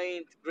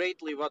explained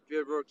greatly what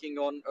we're working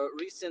on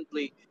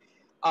recently.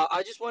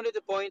 I just wanted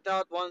to point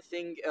out one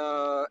thing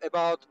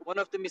about one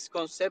of the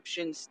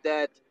misconceptions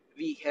that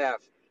we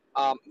have.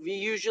 We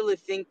usually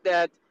think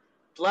that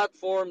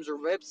platforms or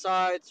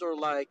websites or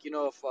like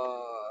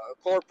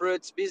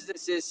corporates,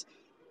 businesses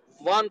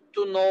want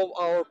to know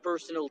our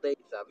personal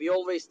data. We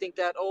always think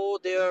that, oh,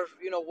 they're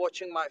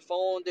watching my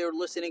phone, they're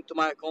listening to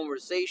my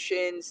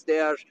conversations,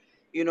 they're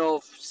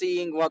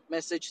seeing what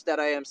message that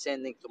I am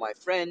sending to my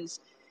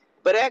friends.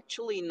 But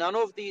actually, none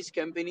of these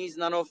companies,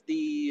 none of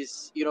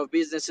these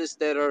businesses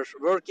that are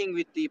working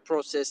with the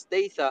processed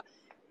data,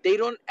 they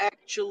don't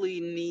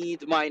actually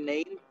need my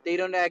name. They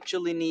don't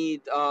actually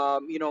need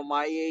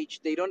my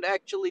age. They don't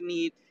actually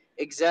need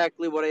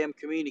exactly what I am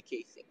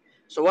communicating.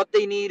 So what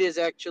they need is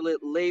actually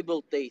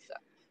labeled data.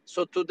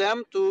 So to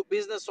them, to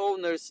business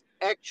owners,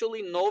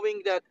 actually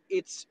knowing that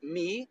it's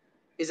me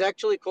is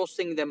actually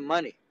costing them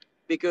money,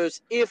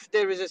 because if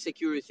there is a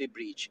security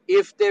breach,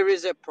 if there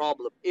is a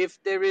problem,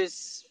 if there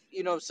is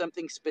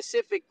something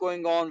specific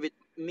going on with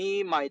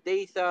me, my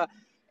data,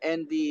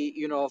 and the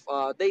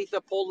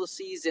data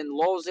policies and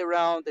laws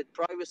around it,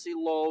 privacy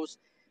laws,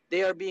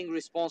 they are being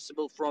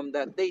responsible from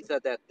that data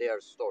that they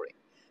are storing.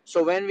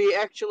 So when we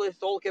actually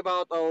talk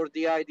about our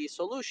DID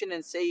solution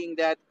and saying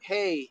that,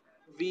 hey,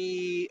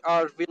 we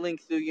are willing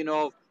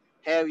to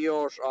have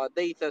your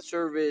data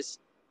service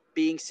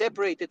being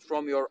separated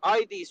from your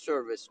ID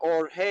service,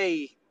 or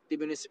hey, the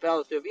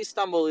municipality of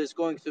Istanbul is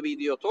going to be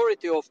the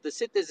authority of the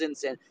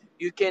citizens and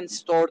you can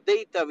store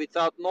data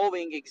without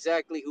knowing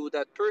exactly who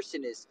that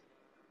person is,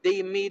 they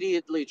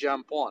immediately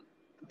jump on.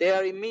 They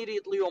are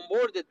immediately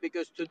onboarded,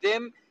 because to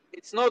them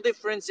it's no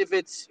difference if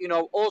it's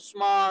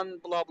Osman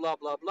blah blah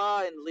blah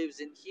blah and lives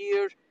in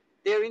here.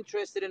 They're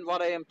interested in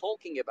what I am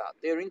talking about.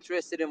 They're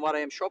interested in what I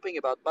am shopping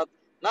about, but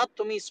not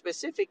to me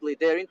specifically.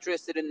 They're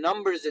interested in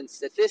numbers and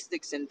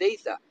statistics and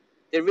data.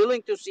 They're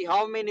willing to see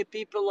how many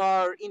people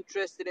are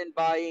interested in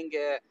buying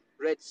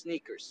red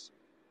sneakers.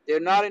 They're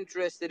not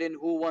interested in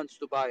who wants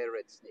to buy a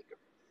red sneaker.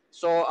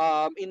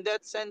 So in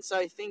that sense,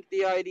 I think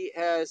the ID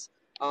has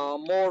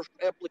more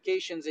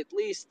applications, at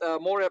least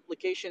more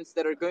applications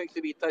that are going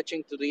to be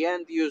touching to the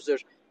end user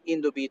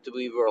in the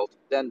B2B world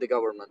than the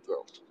government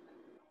world.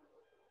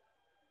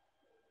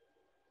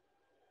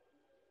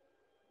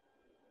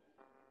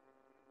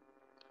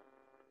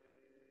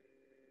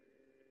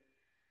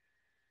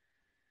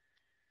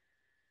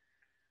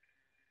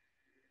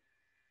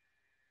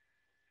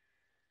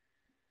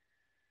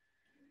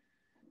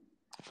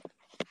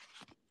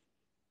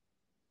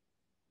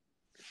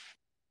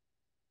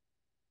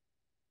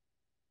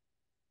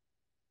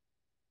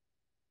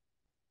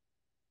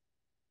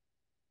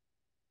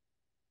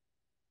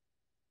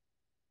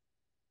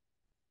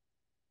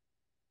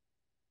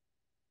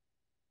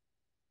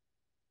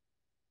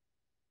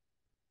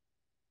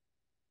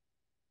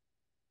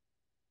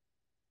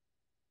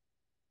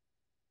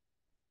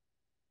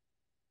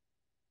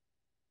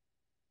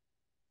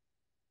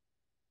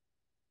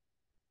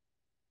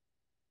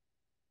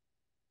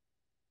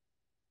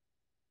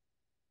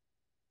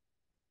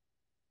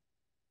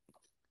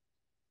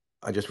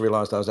 I just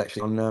realised I was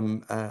actually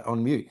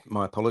on mute.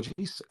 My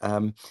apologies.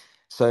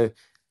 So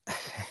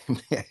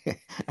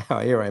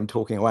here I am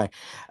talking away.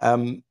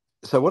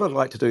 So what I'd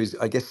like to do is,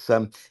 I guess,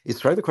 is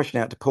throw the question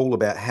out to Paul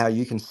about how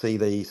you can see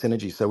the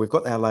synergy. So we've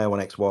got our Layer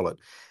 1X wallet,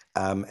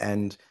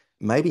 and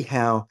maybe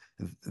how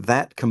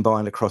that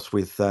combined across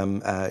with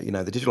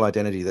the digital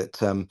identity that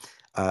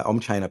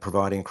OmChain are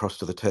providing across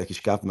to the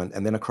Turkish government,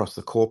 and then across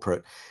the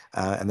corporate,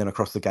 and then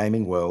across the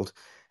gaming world,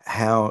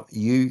 how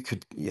you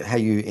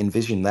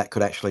envision that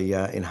could actually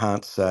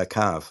enhance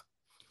Carv.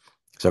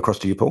 So across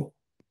to you, Paul.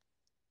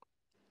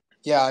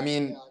 Yeah, I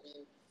mean,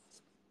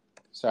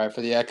 sorry for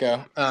the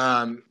echo.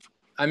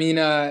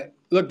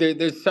 Look,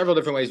 there's several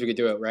different ways we could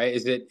do it, right?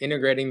 Is it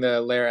integrating the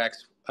Layer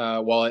X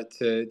wallet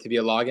to be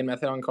a login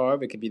method on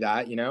Carv? It could be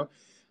that,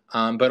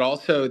 but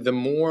also the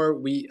more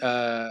we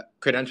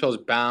credentials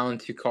bound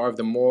to Carv,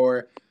 the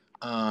more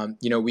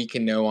we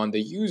can know on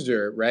the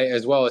user, right?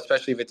 As well,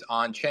 especially if it's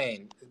on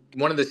chain.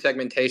 One of the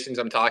segmentations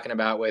I'm talking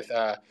about with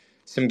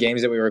some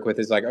games that we work with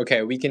is like,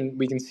 okay, we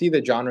can see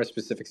the genre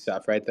specific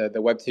stuff, right? The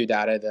Web2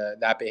 data,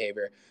 that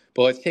behavior.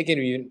 But let's take it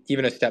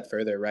even a step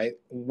further, right?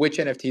 Which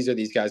NFTs are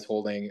these guys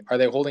holding? Are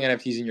they holding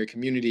NFTs in your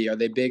community? Are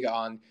they big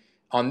on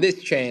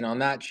this chain, on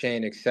that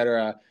chain,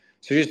 etc.?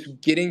 So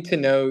just getting to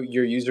know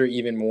your user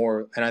even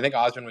more. And I think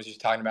Osman was just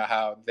talking about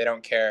how they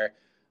don't care.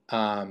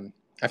 I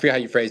forget how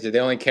you phrased it. They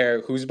only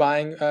care who's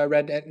buying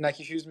red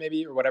Nike shoes,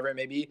 maybe, or whatever it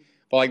may be.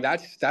 But like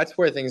that's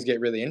where things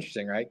get really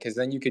interesting, right? Because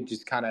then you could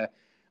just kind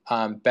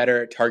of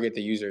better target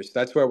the users. So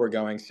that's where we're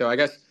going. So I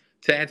guess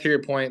to answer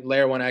your point,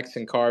 Layer 1X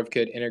and Carv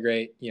could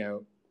integrate,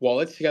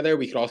 wallets together.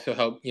 We could also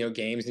help,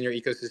 games in your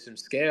ecosystem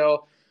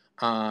scale.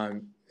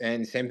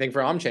 And same thing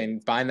for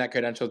OmChain, bind that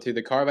credential to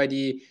the Carv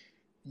ID.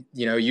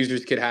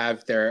 Users could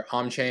have their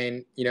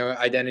OmChain,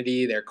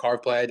 identity, their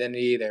Carv Play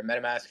identity, their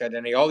MetaMask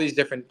identity, all these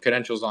different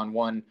credentials on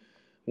one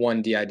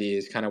DID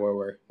is kind of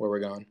where we're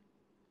going.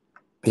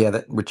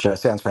 Yeah, which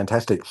sounds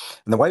fantastic.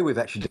 And the way we've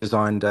actually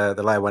designed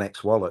the Layer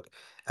 1X wallet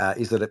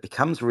is that it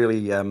becomes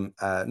really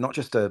not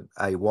just a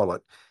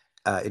wallet.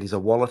 It is a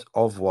wallet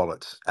of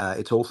wallets.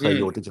 It's also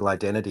your digital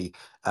identity.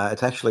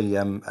 It's actually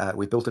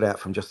we built it out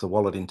from just the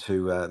wallet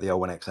into the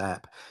L1X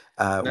app,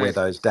 where Nice.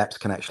 those dApps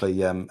can actually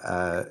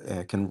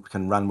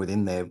can run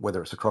within there,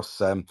 whether it's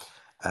across in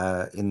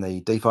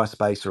the DeFi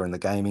space or in the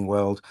gaming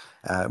world.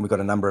 We've got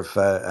a number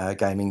of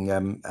gaming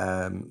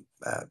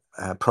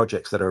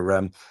projects that are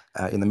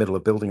in the middle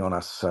of building on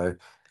us. So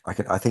I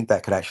think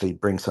that could actually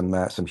bring some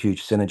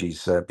huge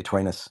synergies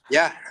between us.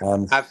 Yeah,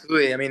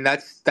 absolutely. I mean,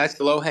 that's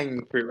the low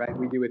hanging fruit, right?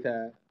 We do with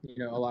a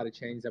lot of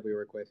chains that we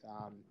work with.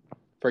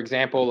 For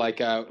example, like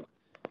God,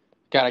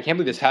 I can't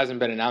believe this hasn't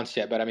been announced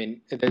yet. But I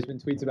mean, there's been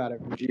tweets about it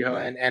from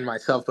Gio and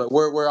myself. But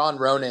we're on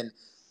Ronin,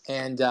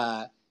 and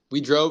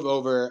we drove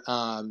over.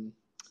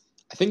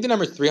 I think the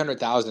number is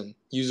 300,000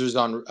 users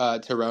on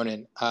to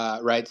Ronin,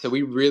 right? So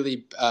we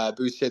really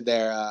boosted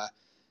their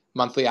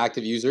monthly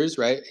active users,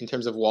 right, in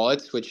terms of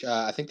wallets, which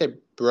I think they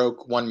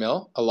broke 1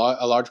 mil. A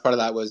large part of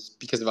that was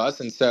because of us,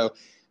 and so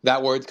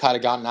that word's kind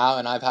of gotten out.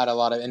 And I've had a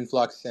lot of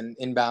influx and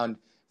inbound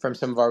from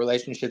some of our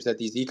relationships at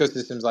these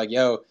ecosystems, like,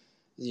 yo,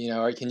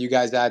 can you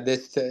guys add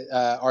this to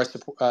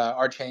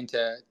our chain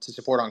to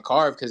support on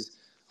Carv? Because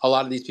a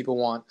lot of these people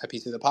want a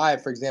piece of the pie.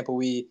 For example,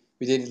 we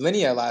did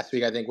Linea last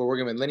week. I think we're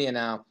working with Linea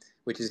now,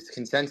 which is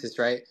consensus,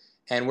 right?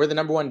 And we're the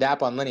number one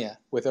DApp on Linea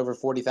with over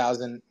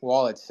 40,000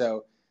 wallets.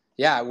 So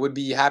yeah, would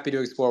be happy to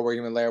explore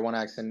working with Layer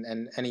 1X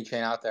and any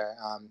chain out there.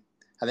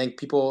 I think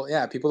people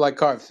like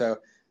Carv, so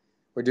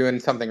we're doing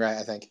something right,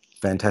 I think.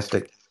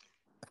 Fantastic.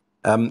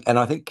 And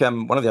I think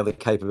one of the other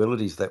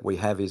capabilities that we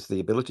have is the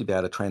ability to be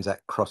able to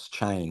transact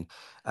cross-chain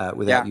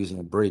without using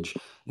a bridge.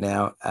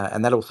 Now,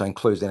 and that also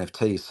includes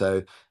NFTs.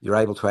 So you're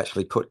able to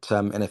actually put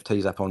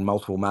NFTs up on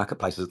multiple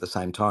marketplaces at the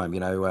same time.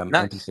 Nice.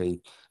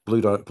 NPC,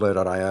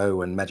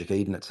 Blur.io, and Magic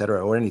Eden,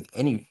 etc., or any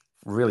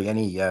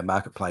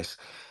marketplace.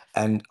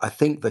 And I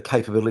think the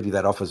capability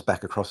that offers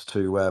back across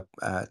to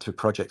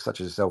projects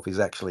such as yourself is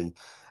actually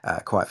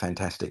quite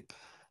fantastic.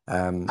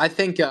 I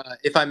think,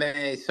 if I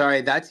may,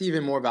 sorry, that's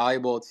even more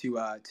valuable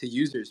to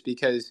users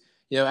because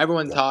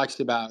everyone Yeah, talks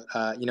about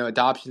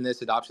adoption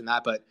this, adoption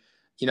that, but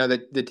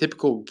the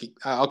typical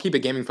I'll keep it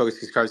gaming focused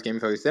because Car's gaming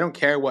focused. They don't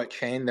care what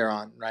chain they're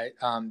on, right?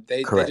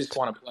 They just correct.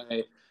 want to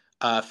play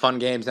fun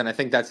games, and I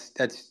think that's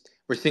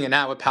we're seeing it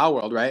now with Power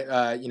World, right?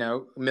 A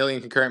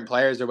million concurrent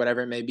players or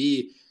whatever it may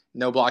be,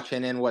 no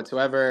blockchain in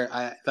whatsoever.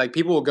 Like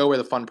people will go where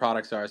the fun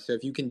products are. So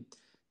if you can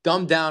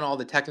dumb down all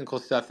the technical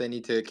stuff they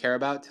need to care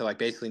about to like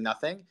basically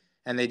nothing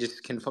and they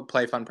just can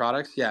play fun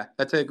products. Yeah,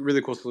 that's a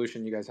really cool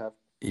solution you guys have.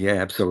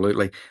 Yeah,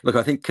 absolutely. Look,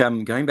 I think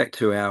going back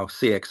to our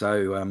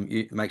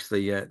CXO, makes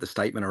the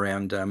statement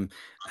around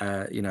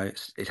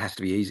it has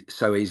to be easy,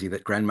 so easy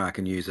that grandma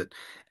can use it,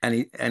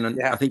 and I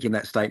Yeah. think in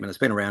that statement it's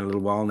been around a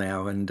little while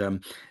now,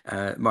 and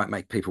might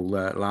make people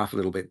laugh a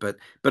little bit, but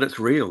it's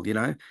real.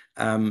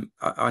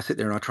 I sit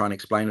there and I try and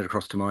explain it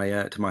across to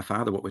my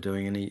father what we're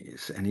doing, and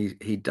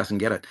he doesn't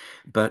get it,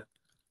 but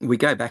we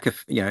go back a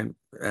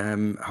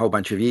whole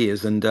bunch of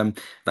years, and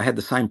they had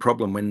the same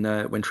problem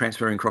when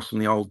transferring across from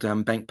the old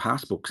bank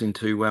passbooks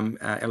into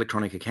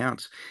electronic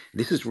accounts.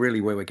 This is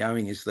really where we're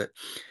going, is that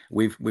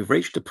we've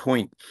reached a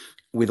point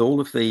with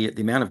all of the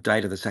amount of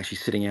data that's actually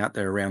sitting out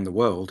there around the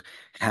world,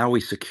 how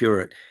we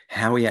secure it,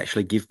 how we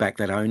actually give back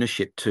that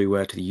ownership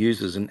to the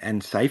users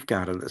and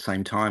safeguard it at the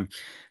same time.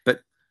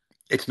 But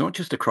it's not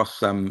just across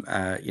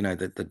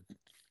the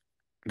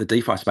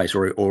DeFi space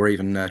or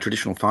even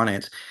traditional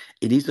finance.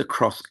 It is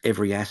across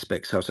every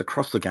aspect. So it's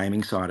across the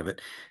gaming side of it.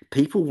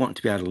 People want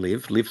to be able to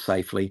live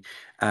safely,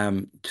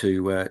 to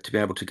be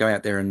able to go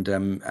out there and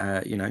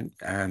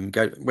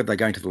go, whether they're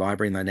going to the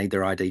library and they need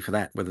their ID for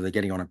that, whether they're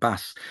getting on a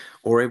bus,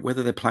 or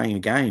whether they're playing a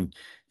game.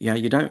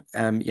 You don't,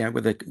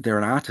 whether they're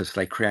an artist,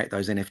 they create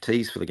those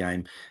NFTs for the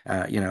game,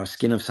 a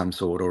skin of some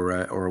sort, or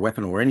a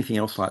weapon, or anything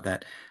else like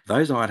that.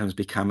 Those items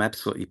become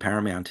absolutely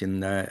paramount in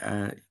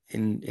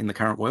the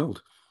current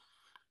world.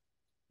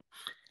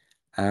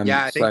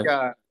 Yeah, I think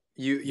So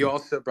you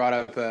also brought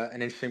up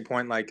an interesting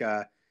point. Like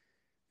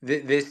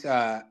this,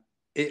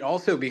 it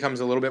also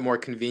becomes a little bit more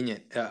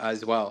convenient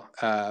as well.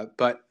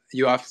 But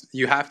you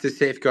have to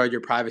safeguard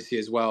your privacy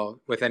as well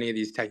with any of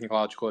these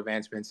technological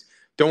advancements.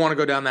 Don't want to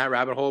go down that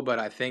rabbit hole, but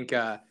I think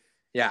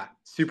yeah,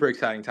 super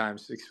exciting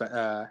times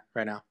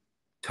right now.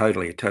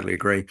 totally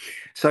agree.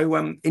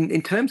 So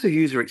in terms of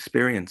user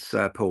experience,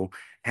 Paul,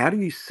 how do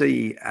you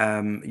see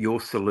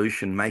your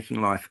solution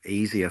making life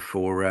easier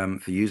for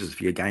users,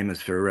 for your gamers,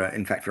 for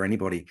in fact for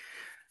anybody?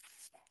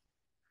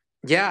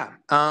 Yeah,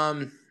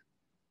 100%.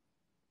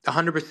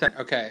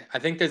 Okay, I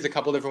think there's a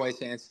couple different ways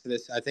to answer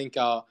this. I think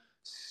I'll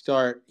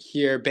start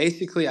here.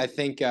 Basically, I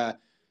think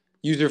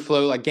user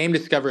flow, like game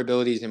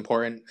discoverability, is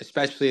important,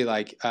 especially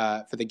like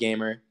for the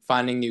gamer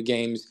finding new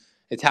games.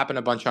 It's happened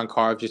a bunch on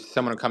Carv. Just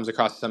someone who comes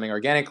across something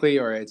organically,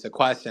 or it's a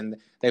quest and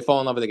they fall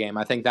in love with the game.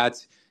 I think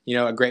that's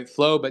a great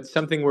flow, but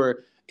something we're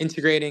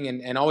integrating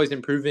and always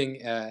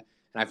improving. And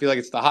I feel like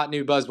it's the hot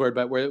new buzzword,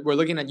 but we're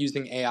looking at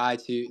using AI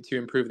to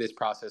improve this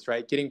process,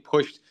 right? Getting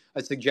pushed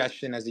a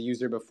suggestion as a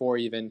user before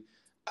even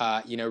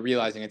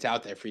realizing it's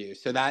out there for you.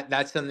 So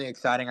that's something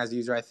exciting as a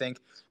user, I think.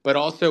 But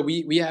also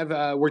we have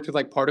worked with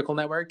like Particle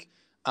Network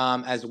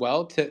as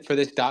well for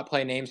this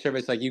 .play name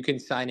service. Like you can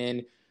sign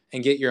in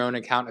and get your own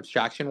account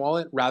abstraction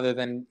wallet rather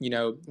than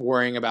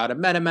worrying about a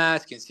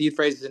MetaMask and seed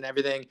phrases and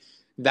everything.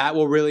 That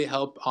will really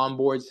help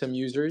onboard some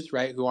users,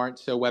 right, who aren't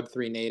so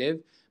Web3 native.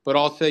 But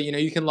also,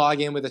 you can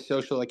log in with a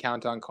social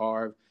account on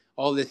Carv.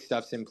 All this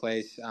stuff's in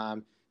place.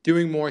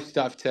 Doing more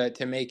stuff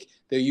to make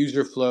the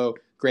user flow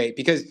great,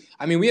 because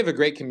I mean we have a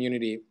great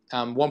community,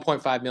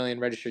 1.5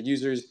 million registered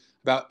users.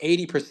 About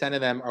 80%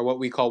 of them are what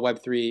we call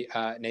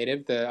Web3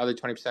 native. The other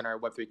 20% are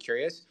Web3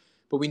 curious.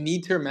 But we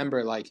need to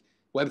remember, like,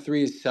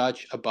 Web3 is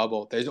such a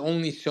bubble. There's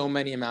only so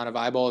many amount of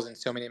eyeballs and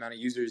so many amount of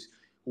users.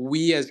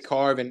 We as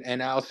Carv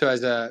and also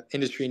as a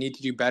industry need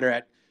to do better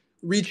at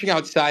reaching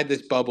outside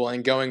this bubble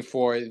and going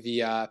for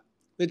the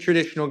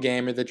traditional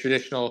gamer, the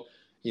traditional,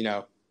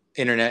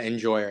 internet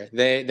enjoyer.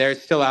 They're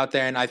still out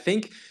there, and I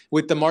think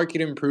with the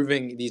market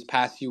improving these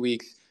past few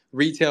weeks,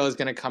 retail is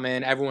going to come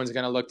in. Everyone's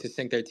going to look to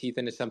sink their teeth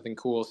into something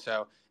cool.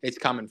 So it's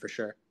coming for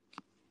sure.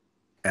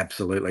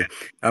 Absolutely.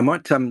 I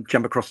might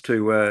jump across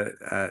to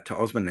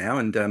Osman now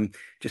and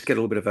just get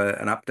a little bit of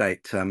an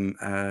update and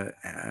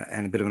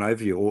a bit of an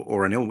overview,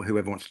 or Anil,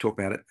 whoever wants to talk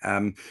about it,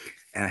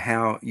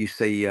 how you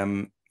see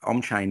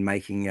OmChain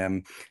making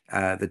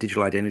the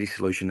digital identity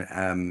solution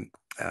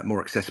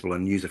more accessible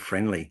and user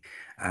friendly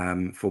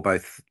for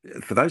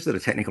those that are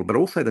technical, but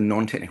also the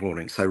non-technical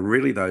audience. So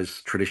really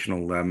those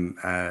traditional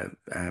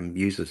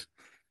users.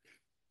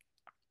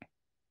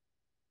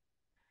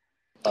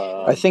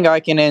 I think I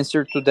can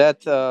answer to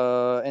that,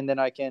 and then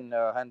I can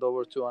hand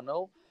over to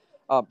Anil.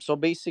 So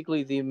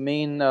basically, the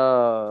main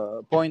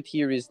point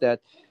here is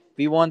that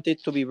we want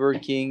it to be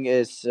working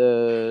as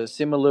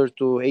similar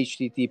to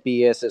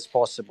HTTPS as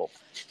possible.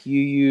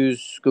 You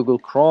use Google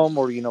Chrome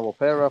or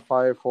Opera,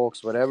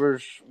 Firefox, whatever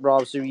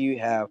browser you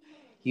have.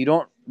 You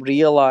don't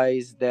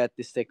realize that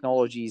this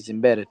technology is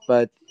embedded,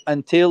 but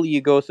until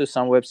you go to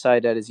some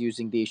website that is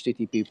using the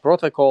HTTP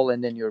protocol,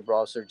 and then your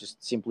browser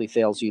just simply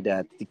tells you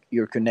that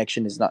your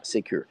connection is not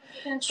secure.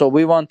 So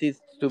we want it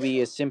to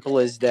be as simple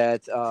as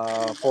that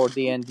for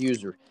the end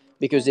user,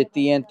 because at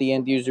the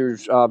end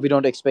users, we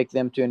don't expect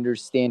them to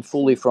understand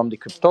fully from the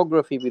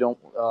cryptography. We don't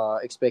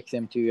expect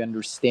them to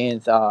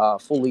understand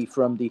fully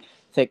from the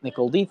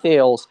technical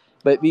details,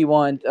 but we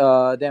want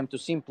them to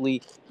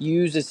simply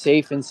use a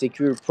safe and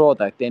secure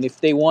product. And if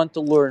they want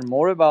to learn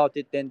more about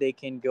it, then they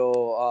can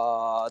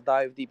go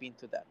dive deep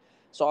into that.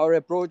 So our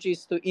approach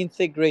is to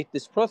integrate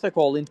this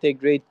protocol,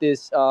 integrate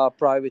this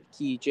private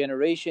key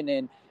generation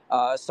and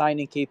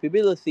signing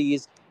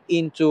capabilities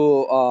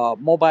into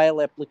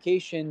mobile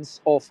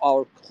applications of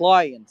our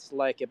clients,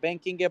 like a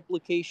banking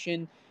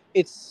application.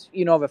 It's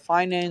a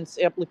finance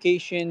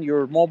application,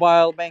 your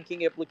mobile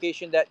banking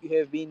application that you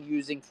have been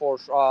using for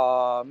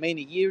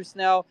many years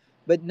now.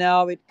 but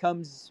now it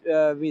comes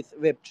with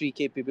Web3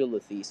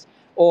 capabilities,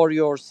 or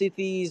your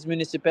cities,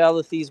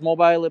 municipalities,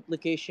 mobile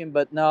application,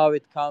 but now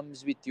it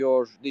comes with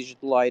your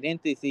digital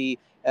identity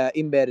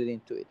embedded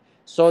into it,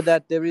 so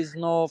that there is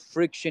no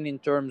friction in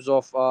terms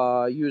of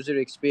user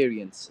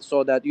experience,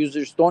 so that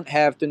users don't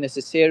have to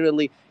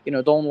necessarily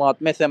download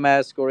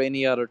MetaMask or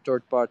any other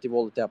third-party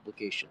wallet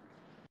application.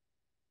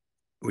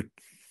 which,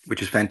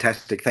 which is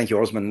fantastic. Thank you,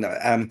 Osman.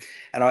 That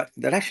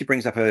actually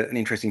brings up an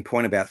interesting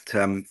point about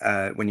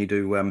when you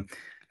do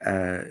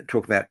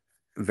talk about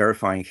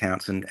verifying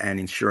accounts and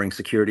ensuring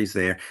securities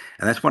there,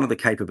 and that's one of the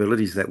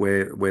capabilities that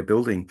we're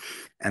building,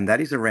 and that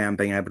is around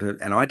being able to,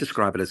 and I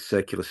describe it as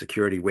circular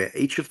security, where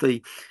each of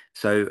the,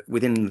 so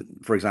within,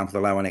 for example,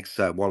 the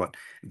Low1x wallet,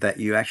 that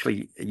you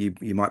actually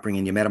you might bring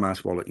in your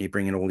MetaMask wallet and you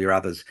bring in all your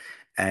others,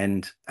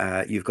 and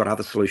you've got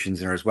other solutions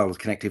there as well as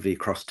connectivity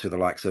across to the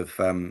likes of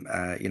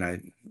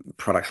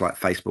products like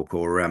Facebook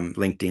or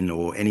LinkedIn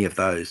or any of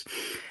those.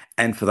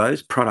 And for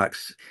those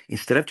products,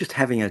 instead of just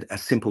having a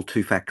simple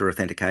two-factor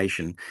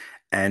authentication,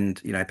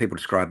 and people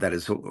describe that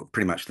as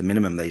pretty much the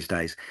minimum these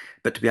days,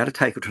 but to be able to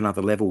take it to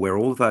another level where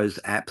all of those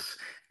apps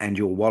and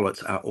your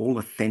wallets are all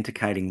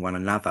authenticating one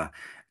another.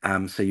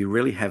 So you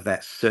really have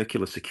that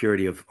circular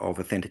security of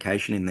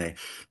authentication in there,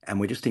 and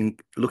we're just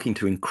looking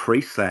to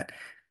increase that,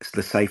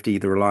 the safety,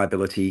 the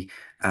reliability,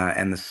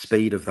 and the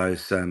speed of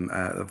those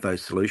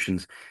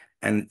solutions.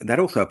 And that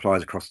also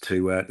applies across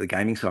to the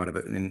gaming side of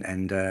it.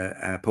 And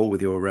Paul,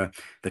 with your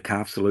the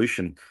Carv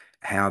solution,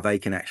 how they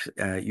can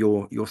actually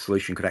your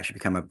solution could actually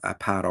become a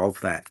part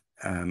of that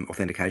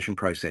authentication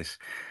process,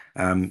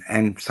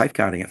 and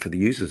safeguarding it for the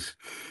users.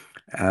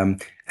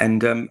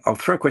 I'll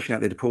throw a question out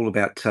there to Paul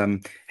about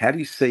how do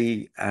you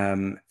see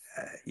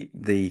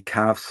the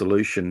Carv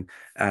solution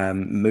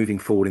moving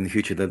forward in the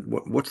future?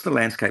 What's the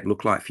landscape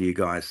look like for you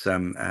guys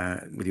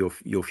with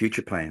your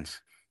future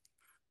plans?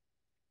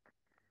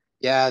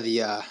 Yeah,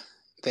 the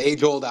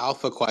age-old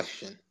alpha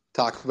question.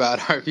 Talk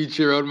about our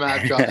future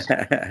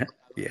roadmap.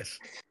 Yes.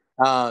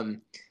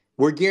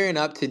 We're gearing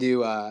up to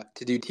do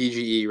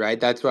TGE, right?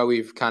 That's why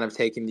we've kind of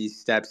taken these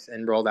steps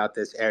and rolled out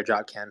this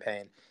airdrop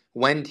campaign.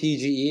 When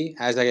TGE,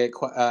 as I get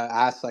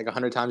asked like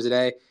 100 times a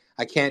day,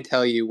 I can't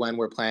tell you when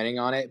we're planning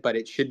on it, but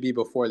it should be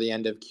before the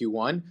end of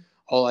Q1.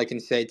 All I can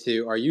say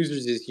to our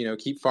users is,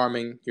 keep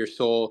farming your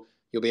soul.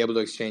 You'll be able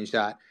to exchange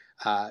that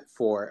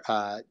for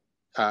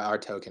our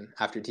token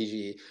after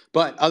TGE.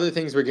 But other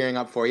things we're gearing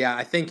up for, yeah,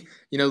 I think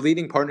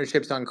leading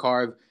partnerships on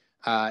Carv.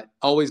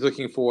 Always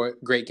looking for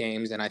great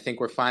games, and I think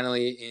we're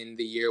finally in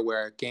the year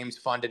where games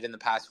funded in the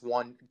past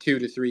 1, 2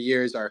 to 3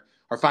 years are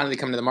finally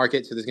coming to the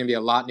market. So there's going to be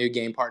a lot new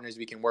game partners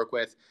we can work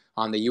with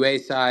on the UA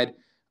side.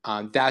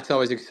 That's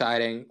always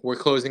exciting. We're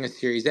closing a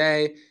Series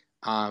A.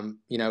 On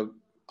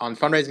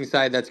fundraising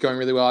side, that's going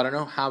really well. I don't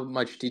know how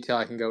much detail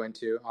I can go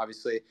into,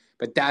 obviously,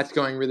 but that's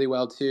going really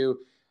well too.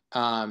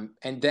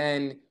 And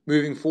then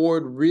moving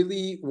forward,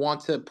 really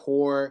want to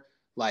pour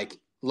like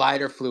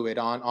lighter fluid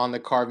on the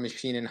Carv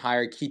machine and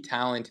hire key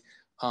talent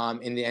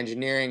in the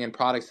engineering and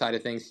product side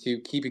of things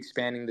to keep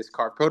expanding this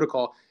Carv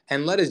protocol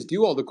and let us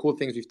do all the cool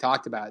things we've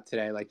talked about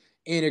today, like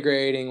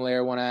integrating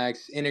Layer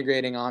 1x,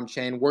 integrating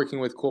OmChain, working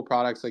with cool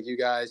products like you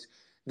guys.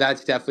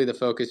 That's definitely the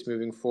focus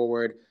moving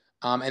forward.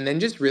 And then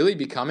just really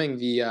becoming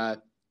the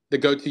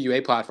go-to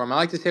UA platform. I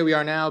like to say we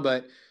are now,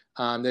 but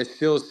there's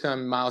still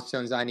some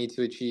milestones I need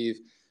to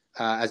achieve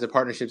as a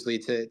partnerships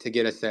lead to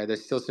get us there.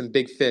 There's still some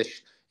big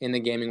fish in the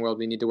gaming world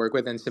we need to work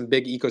with, and some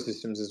big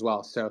ecosystems as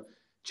well. So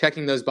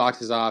checking those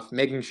boxes off,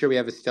 making sure we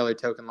have a stellar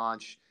token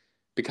launch,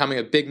 becoming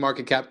a big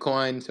market cap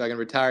coin so I can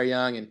retire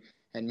young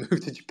and move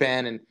to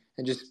Japan and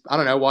just, I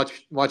don't know,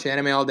 watch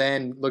anime all day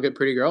and look at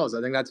pretty girls.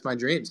 I think that's my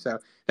dream. So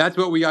that's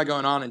what we got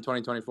going on in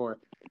 2024.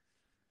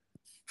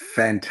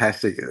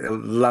 Fantastic. I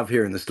love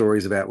hearing the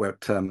stories about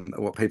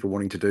what people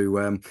wanting to do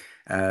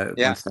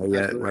once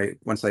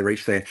they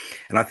reach there.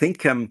 And I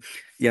think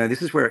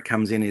this is where it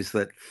comes in, is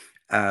that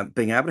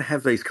being able to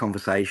have these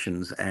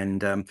conversations,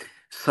 and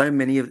so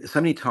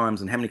many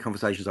times, and how many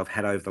conversations I've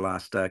had over the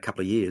last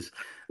couple of years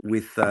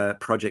with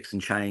projects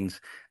and chains,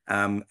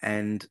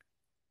 and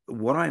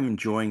what I'm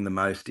enjoying the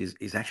most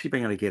is actually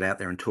being able to get out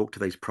there and talk to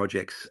these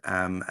projects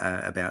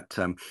about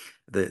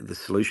the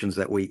solutions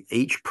that we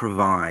each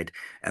provide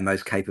and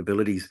those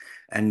capabilities.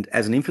 And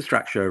as an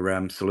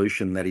infrastructure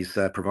solution that is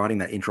providing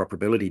that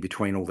interoperability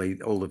between all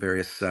the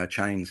various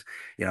chains,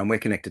 and we're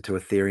connected to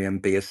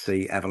Ethereum,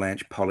 BSC,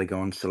 Avalanche,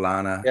 Polygon,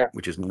 Solana, Yeah.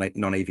 which is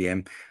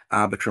non-EVM,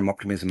 Arbitrum,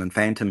 Optimism, and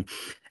Phantom.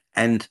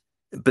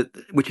 But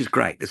which is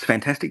great. It's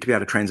fantastic to be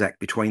able to transact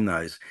between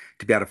those,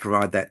 to be able to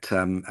provide that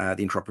the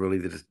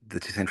interoperability,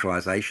 the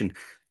decentralization.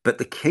 But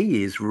the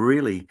key is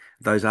really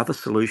those other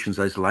solutions,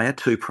 those layer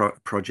two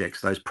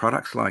projects, those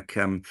products like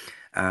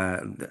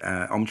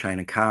OmChain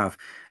and Carv,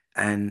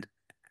 and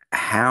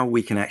how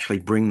we can actually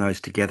bring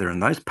those together.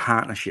 And those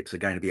partnerships are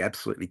going to be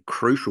absolutely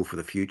crucial for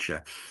the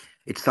future.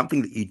 It's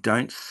something that you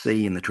don't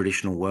see in the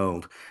traditional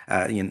world,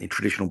 in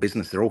traditional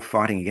business. They're all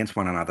fighting against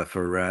one another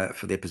for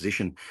their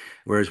position.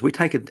 Whereas we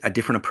take a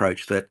different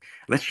approach, that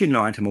let's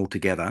unite them all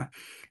together,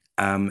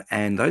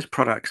 And those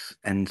products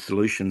and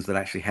solutions that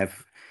actually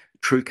have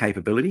true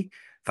capability,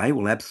 they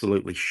will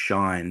absolutely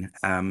shine.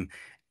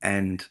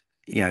 And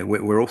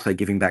we're also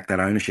giving back that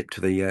ownership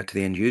to the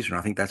end user, and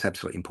I think that's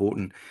absolutely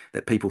important,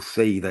 that people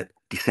see that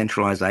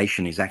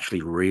decentralization is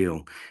actually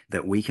real,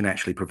 that we can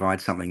actually provide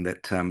something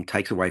that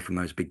takes away from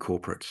those big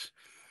corporates.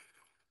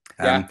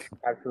 Yeah,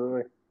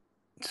 absolutely.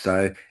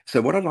 So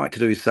what I'd like to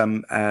do is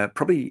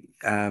probably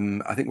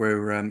I think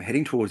we're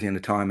heading towards the end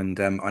of time, and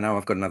I know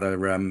I've got another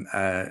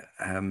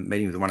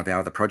meeting with one of our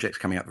other projects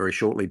coming up very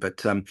shortly.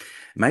 But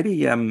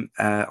maybe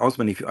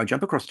Osman, if I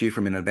jump across to you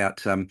for a minute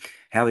about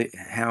how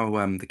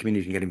the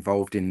community can get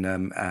involved in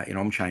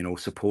OmChain or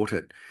support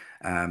it,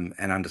 and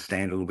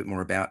understand a little bit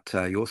more about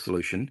your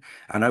solution.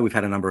 I know we've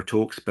had a number of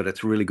talks, but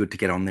it's really good to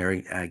get on there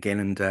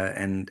again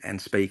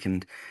and speak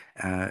and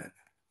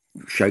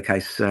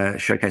showcase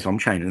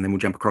OmChain, and then we'll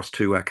jump across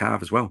to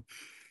Carv as well.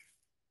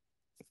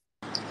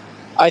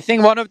 I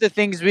think one of the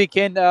things we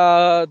can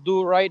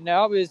do right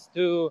now is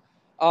to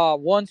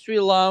once we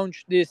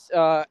launch this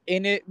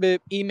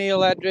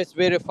email address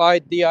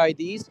verified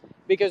DIDs,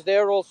 because they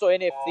are also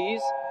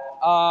NFTs.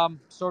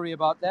 Sorry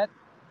about that.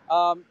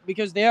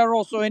 Because they are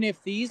also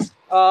NFTs.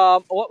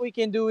 What we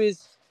can do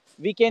is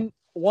we can,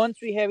 once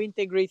we have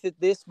integrated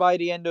this by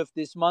the end of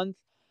this month,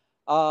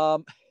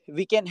 um,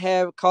 we can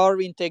have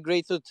Carv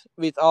integrated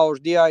with our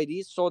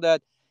DIDs, so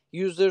that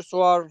users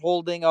who are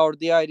holding our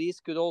DIDs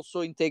could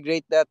also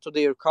integrate that to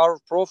their Carv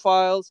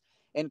profiles,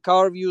 and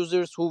Carv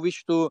users who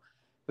wish to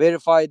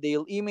verify their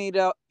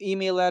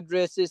email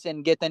addresses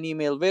and get an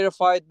email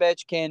verified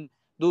badge can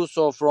do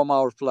so from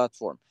our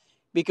platform.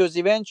 Because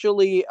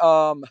eventually,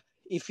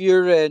 if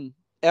you're an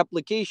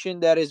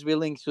application that is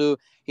willing to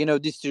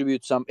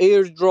distribute some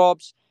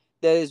airdrops,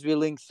 that is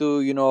willing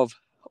to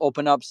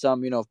open up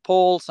some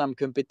poll, some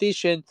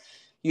competition,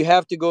 you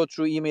have to go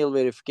through email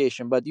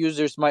verification, but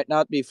users might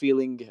not be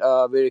feeling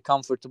very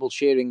comfortable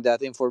sharing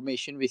that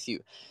information with you.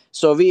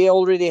 So we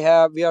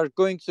are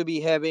going to be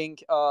having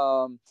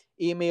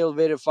email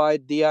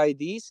verified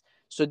DIDs.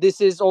 So this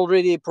is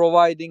already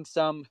providing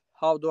some,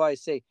 how do I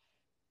say,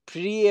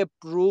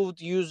 pre-approved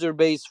user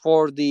base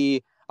for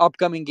the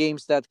upcoming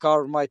games that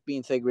Carv might be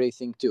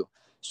integrating to.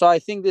 So I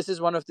think this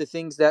is one of the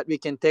things that we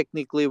can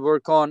technically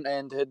work on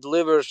and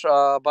deliver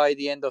by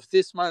the end of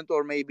this month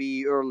or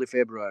maybe early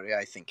February,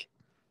 I think.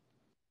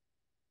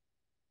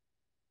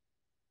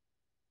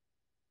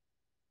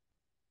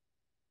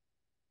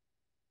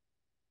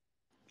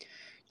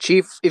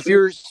 Chief, if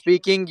you're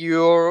speaking,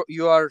 you are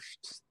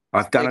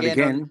I've done it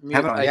again on again, mute,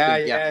 haven't I Yeah,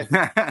 think. Yeah.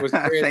 yeah. Was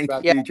curious I?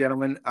 about Thank Yeah. you,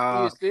 gentlemen.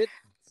 Used to it.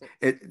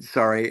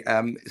 Sorry,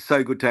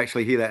 so good to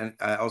actually hear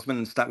that, Osman,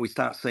 and we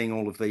start seeing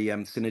all of the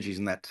synergies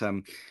and that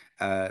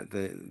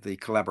the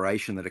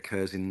collaboration that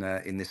occurs in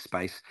this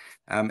space.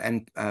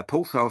 And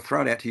Paul, so I'll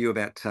throw it out to you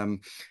about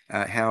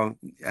how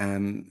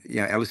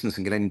our listeners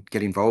can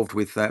get involved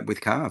with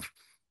Carv.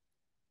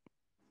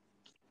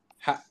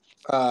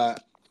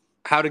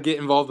 how to get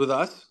involved with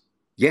us.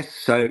 Yes,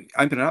 so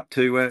open it up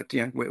to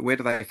where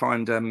do they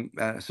find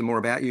some more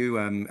about you?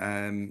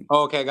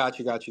 Oh, okay, got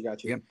you.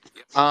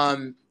 Yeah.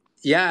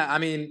 Yeah, I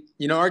mean,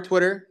 our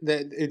Twitter,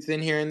 that it's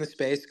in here in the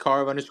space,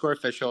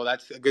 Carv_official.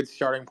 That's a good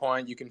starting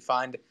point. You can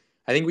find,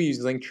 I think we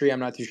use Linktree.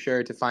 I'm not too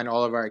sure, to find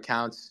all of our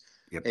accounts.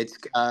 Yep. It's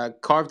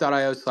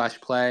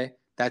carv.io/play.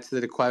 That's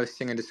the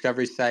questing and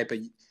discovery site, but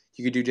you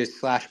could do just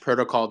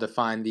 /protocol to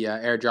find the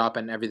airdrop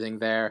and everything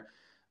there.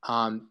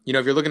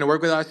 If you're looking to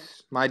work with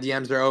us, my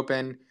DMs are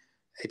open.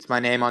 It's my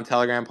name on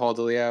Telegram, Paul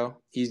DeLeo.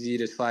 Easy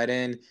to slide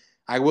in.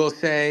 I will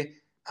say,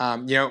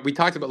 we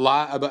talked about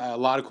a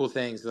lot of cool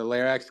things: the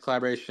LayerX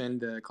collaboration,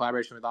 the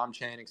collaboration with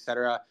OmChain,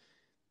 etc.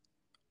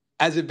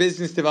 As a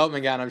business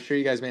development guy, and I'm sure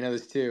you guys may know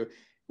this too,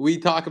 we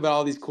talk about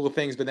all these cool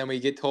things, but then we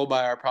get told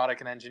by our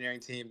product and engineering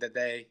team that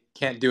they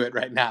can't do it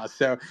right now.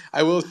 So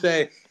I will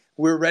say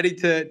we're ready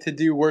to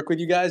do work with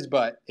you guys,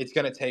 but it's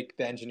going to take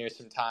the engineers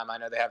some time. I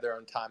know they have their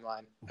own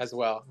timeline as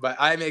well, but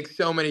I make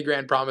so many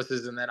grand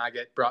promises and then I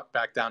get brought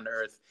back down to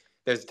earth.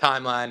 There's a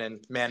timeline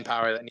and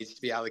manpower that needs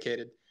to be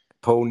allocated.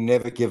 Paul,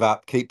 never give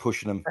up. Keep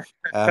pushing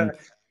them.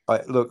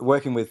 Look,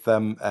 working with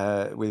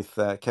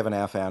Kevin,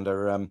 our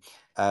founder,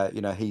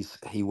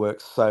 he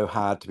works so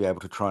hard to be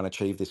able to try and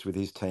achieve this with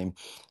his team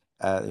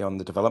on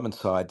the development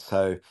side.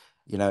 So,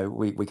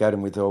 we go to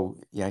him with all,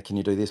 can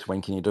you do this?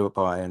 When can you do it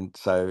by? And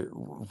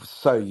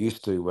so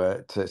used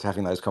to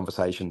having those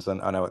conversations,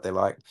 and I know what they're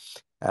like.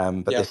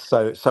 But Yep.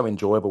 they're so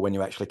enjoyable when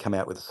you actually come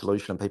out with a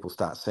solution and people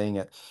start seeing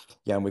it.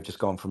 And we've just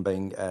gone from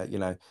being,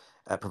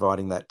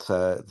 providing that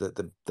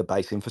the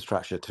base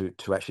infrastructure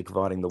to actually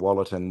providing the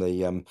wallet and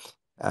the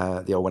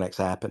O1X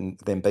app, and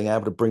then being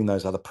able to bring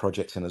those other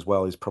projects in as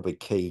well is probably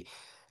key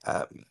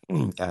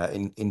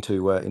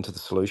into the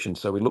solution.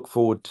 So we look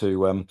forward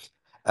to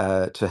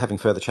having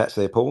further chats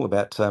there, Paul,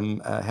 about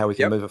how we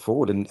can move it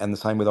forward, and the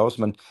same with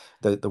Osman.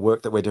 The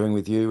work that we're doing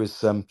with you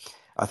is,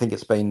 I think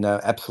it's been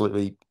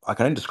absolutely, I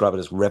can only describe it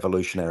as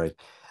revolutionary.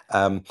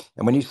 And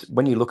when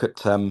you look at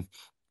the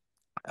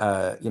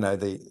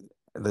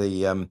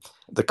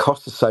the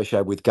costs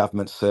associated with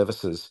government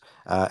services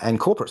and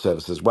corporate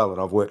services as well,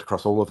 and I've worked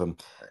across all of them.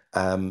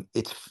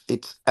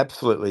 It's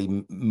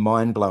absolutely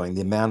mind blowing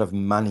the amount of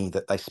money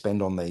that they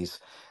spend on these.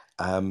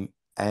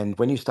 And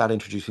when you start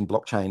introducing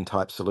blockchain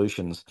type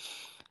solutions,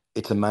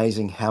 it's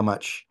amazing how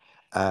much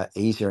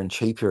easier and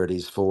cheaper it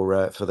is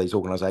for these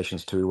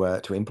organisations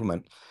to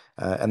implement.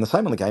 And the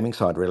same on the gaming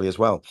side, really, as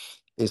well,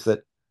 is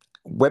that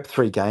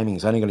Web3 gaming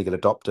is only going to get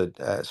adopted,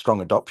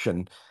 strong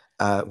adoption,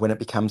 when it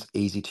becomes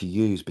easy to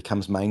use,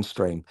 becomes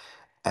mainstream.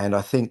 And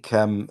I think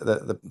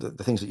the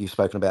things that you've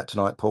spoken about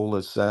tonight, Paul,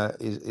 is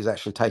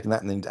actually taking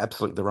that in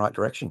absolutely the right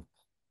direction.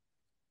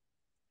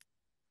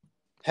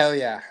 Hell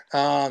yeah.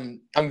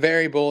 I'm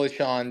very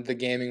bullish on the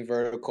gaming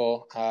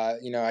vertical.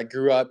 I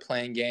grew up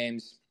playing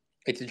games.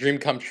 It's a dream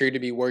come true to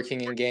be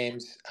working in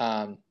games.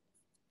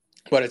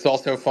 But it's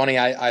also funny.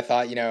 I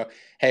thought,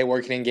 hey,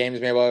 working in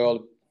games, maybe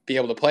I'll be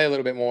able to play a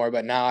little bit more,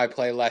 but now I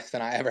play less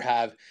than I ever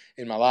have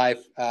in my life.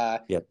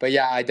 Yep. But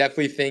yeah, I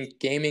definitely think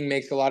gaming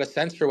makes a lot of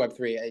sense for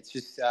Web3. It's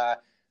just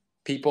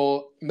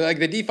people like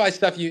the DeFi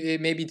stuff.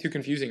 It may be too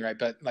confusing, right?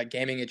 But like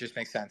gaming, it just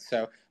makes sense.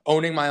 So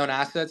owning my own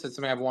assets, that's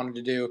something I've wanted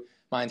to do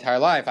my entire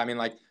life. I mean,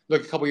 like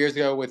look a couple years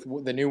ago with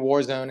the new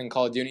Warzone and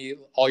Call of Duty,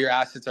 all your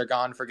assets are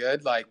gone for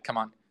good. Like, come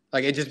on,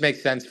 like it just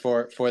makes sense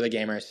for the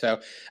gamers. So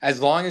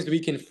as long as we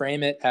can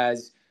frame it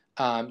as,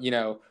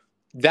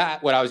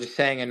 that what I was just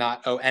saying, and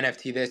not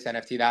NFT this,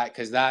 NFT that,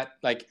 because that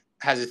like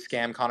has a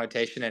scam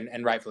connotation,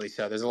 and rightfully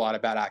so. There's a lot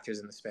of bad actors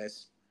in the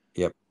space.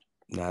 Yep.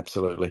 No,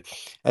 absolutely.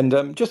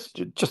 And just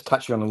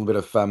touching on a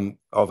little bit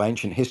of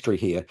ancient history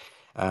here,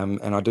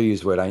 and I do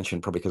use the word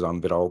ancient probably because I'm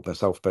a bit old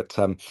myself, but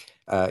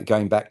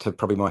going back to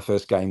probably my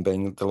first game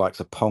being the likes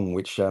of Pong,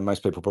 which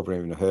most people probably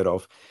haven't even heard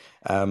of,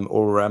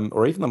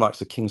 or even the likes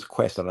of King's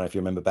Quest. I don't know if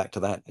you remember back to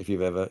that, if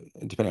you've ever,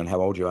 depending on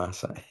how old you are.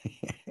 So,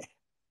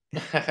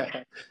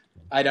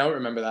 I don't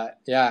remember that.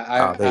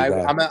 Yeah, there you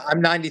go.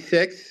 I'm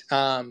 96.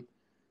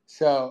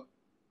 So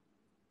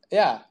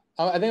yeah,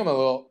 I think I'm a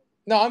little.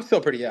 No, I'm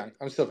still pretty young.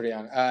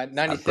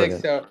 96.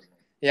 Brilliant. So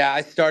yeah,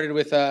 I started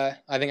with I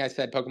think I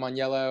said Pokemon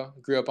Yellow.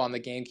 Grew up on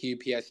the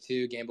GameCube,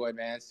 PS2, Game Boy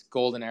Advance,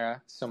 Golden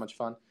Era. So much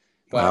fun.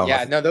 But Wow.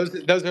 yeah, no, those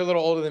are a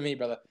little older than me,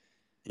 brother.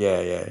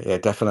 Yeah,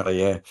 definitely.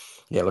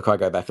 Yeah. Look, I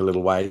go back a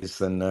little ways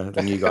than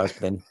you guys,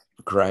 but then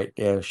great.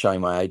 Yeah,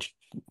 showing my age.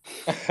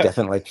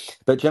 Definitely.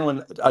 But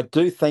gentlemen, I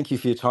do thank you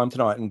for your time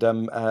tonight. And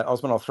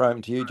Osman, I'll throw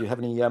it to you. Do you have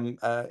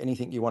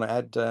anything you want to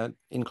add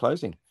in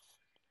closing,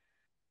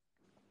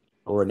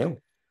 or Anil?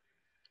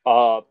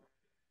 Uh,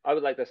 I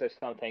would like to say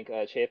something,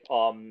 Chief.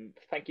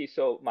 Thank you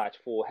so much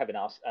for having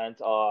us. And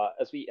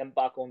as we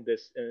embark on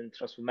this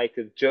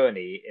transformative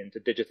journey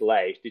into digital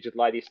age, digital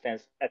ID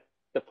stands at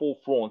the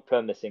forefront,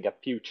 promising a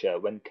future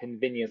when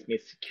convenience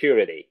meets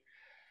security.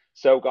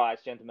 So, guys,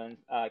 gentlemen,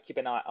 keep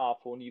an eye out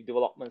for new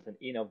developments and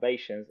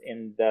innovations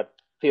in the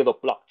field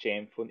of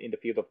blockchain, in the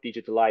field of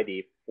digital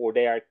ID, for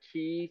they are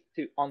key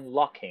to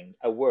unlocking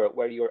a world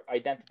where your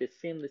identity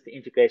seamlessly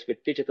integrates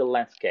with digital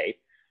landscape.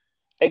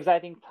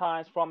 Exciting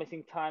times,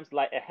 promising times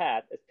lie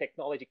ahead as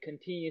technology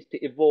continues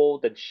to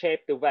evolve and shape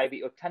the way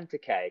we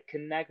authenticate,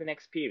 connect, and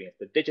experience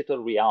the digital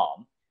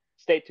realm.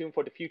 Stay tuned,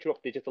 for the future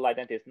of digital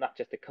identity is not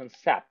just a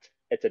concept,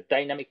 it's a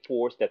dynamic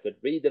force that will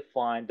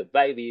redefine the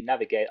way we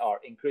navigate our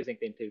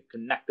increasingly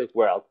interconnected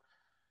world.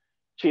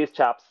 Cheers,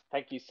 chaps.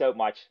 Thank you so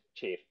much,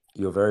 Chief.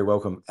 You're very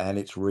welcome, and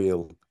it's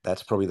real.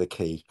 That's probably the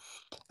key.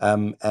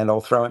 And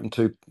I'll throw it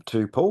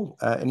to Paul.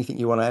 Anything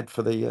you want to add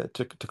for the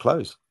to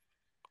close?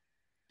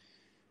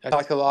 I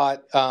talked a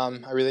lot.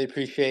 I really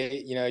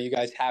appreciate you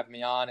guys having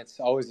me on. It's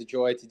always a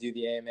joy to do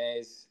the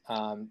AMAs.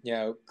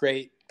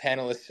 Great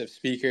panelists of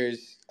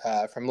speakers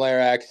from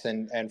LairX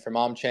and from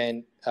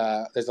OmChain.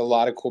 There's a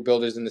lot of cool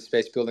builders in the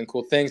space building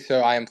cool things. So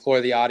I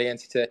implore the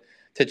audience to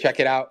check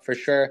it out for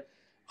sure.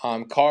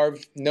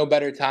 Carv, no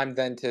better time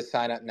than to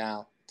sign up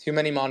now. Too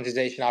many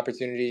monetization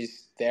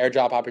opportunities, the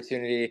airdrop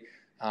opportunity.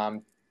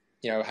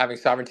 Having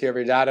sovereignty over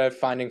your data,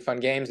 finding fun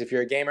games. If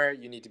you're a gamer,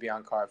 you need to be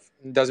on Carv.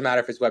 It doesn't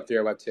matter if it's Web3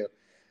 or Web2.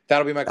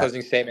 That'll be my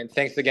closing statement.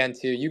 Thanks again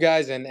to you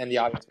guys and the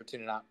audience for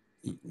tuning out.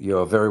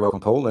 You're very welcome,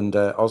 Paul, and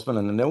Osman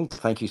and Anil.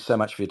 Thank you so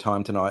much for your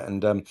time tonight.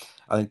 And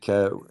I think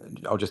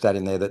I'll just add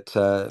in there that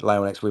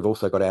LeoNX, we've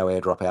also got our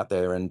airdrop out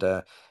there, and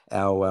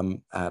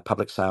our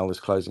public sale is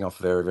closing off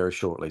very, very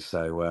shortly.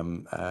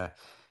 So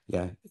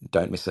yeah,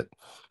 don't miss it.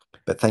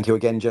 But thank you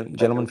again,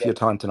 gentlemen, for your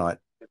time tonight.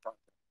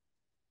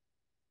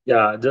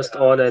 Yeah, just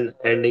on an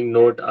ending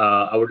note,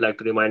 I would like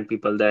to remind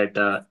people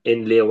that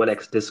in Layer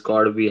 1x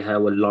Discord, we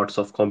have lots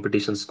of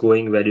competitions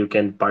going where you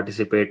can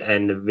participate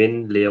and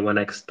win Layer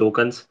 1x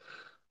tokens.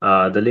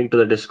 The link to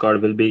the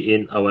Discord will be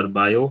in our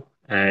bio.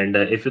 And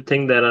if you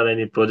think there are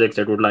any projects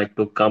that would like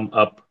to come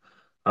up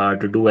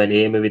to do an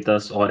AMA with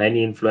us, or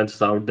any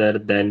influencers out there,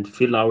 then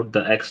fill out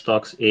the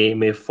XTalks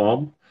AMA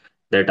form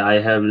that I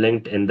have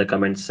linked in the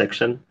comments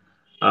section.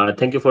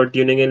 Thank you for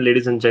tuning in,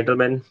 ladies and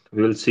gentlemen.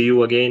 We will see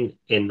you again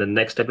in the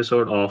next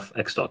episode of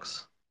X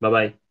Talks. Bye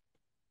bye.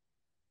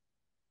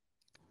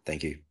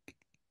 Thank you.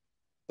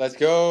 Let's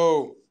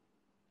go.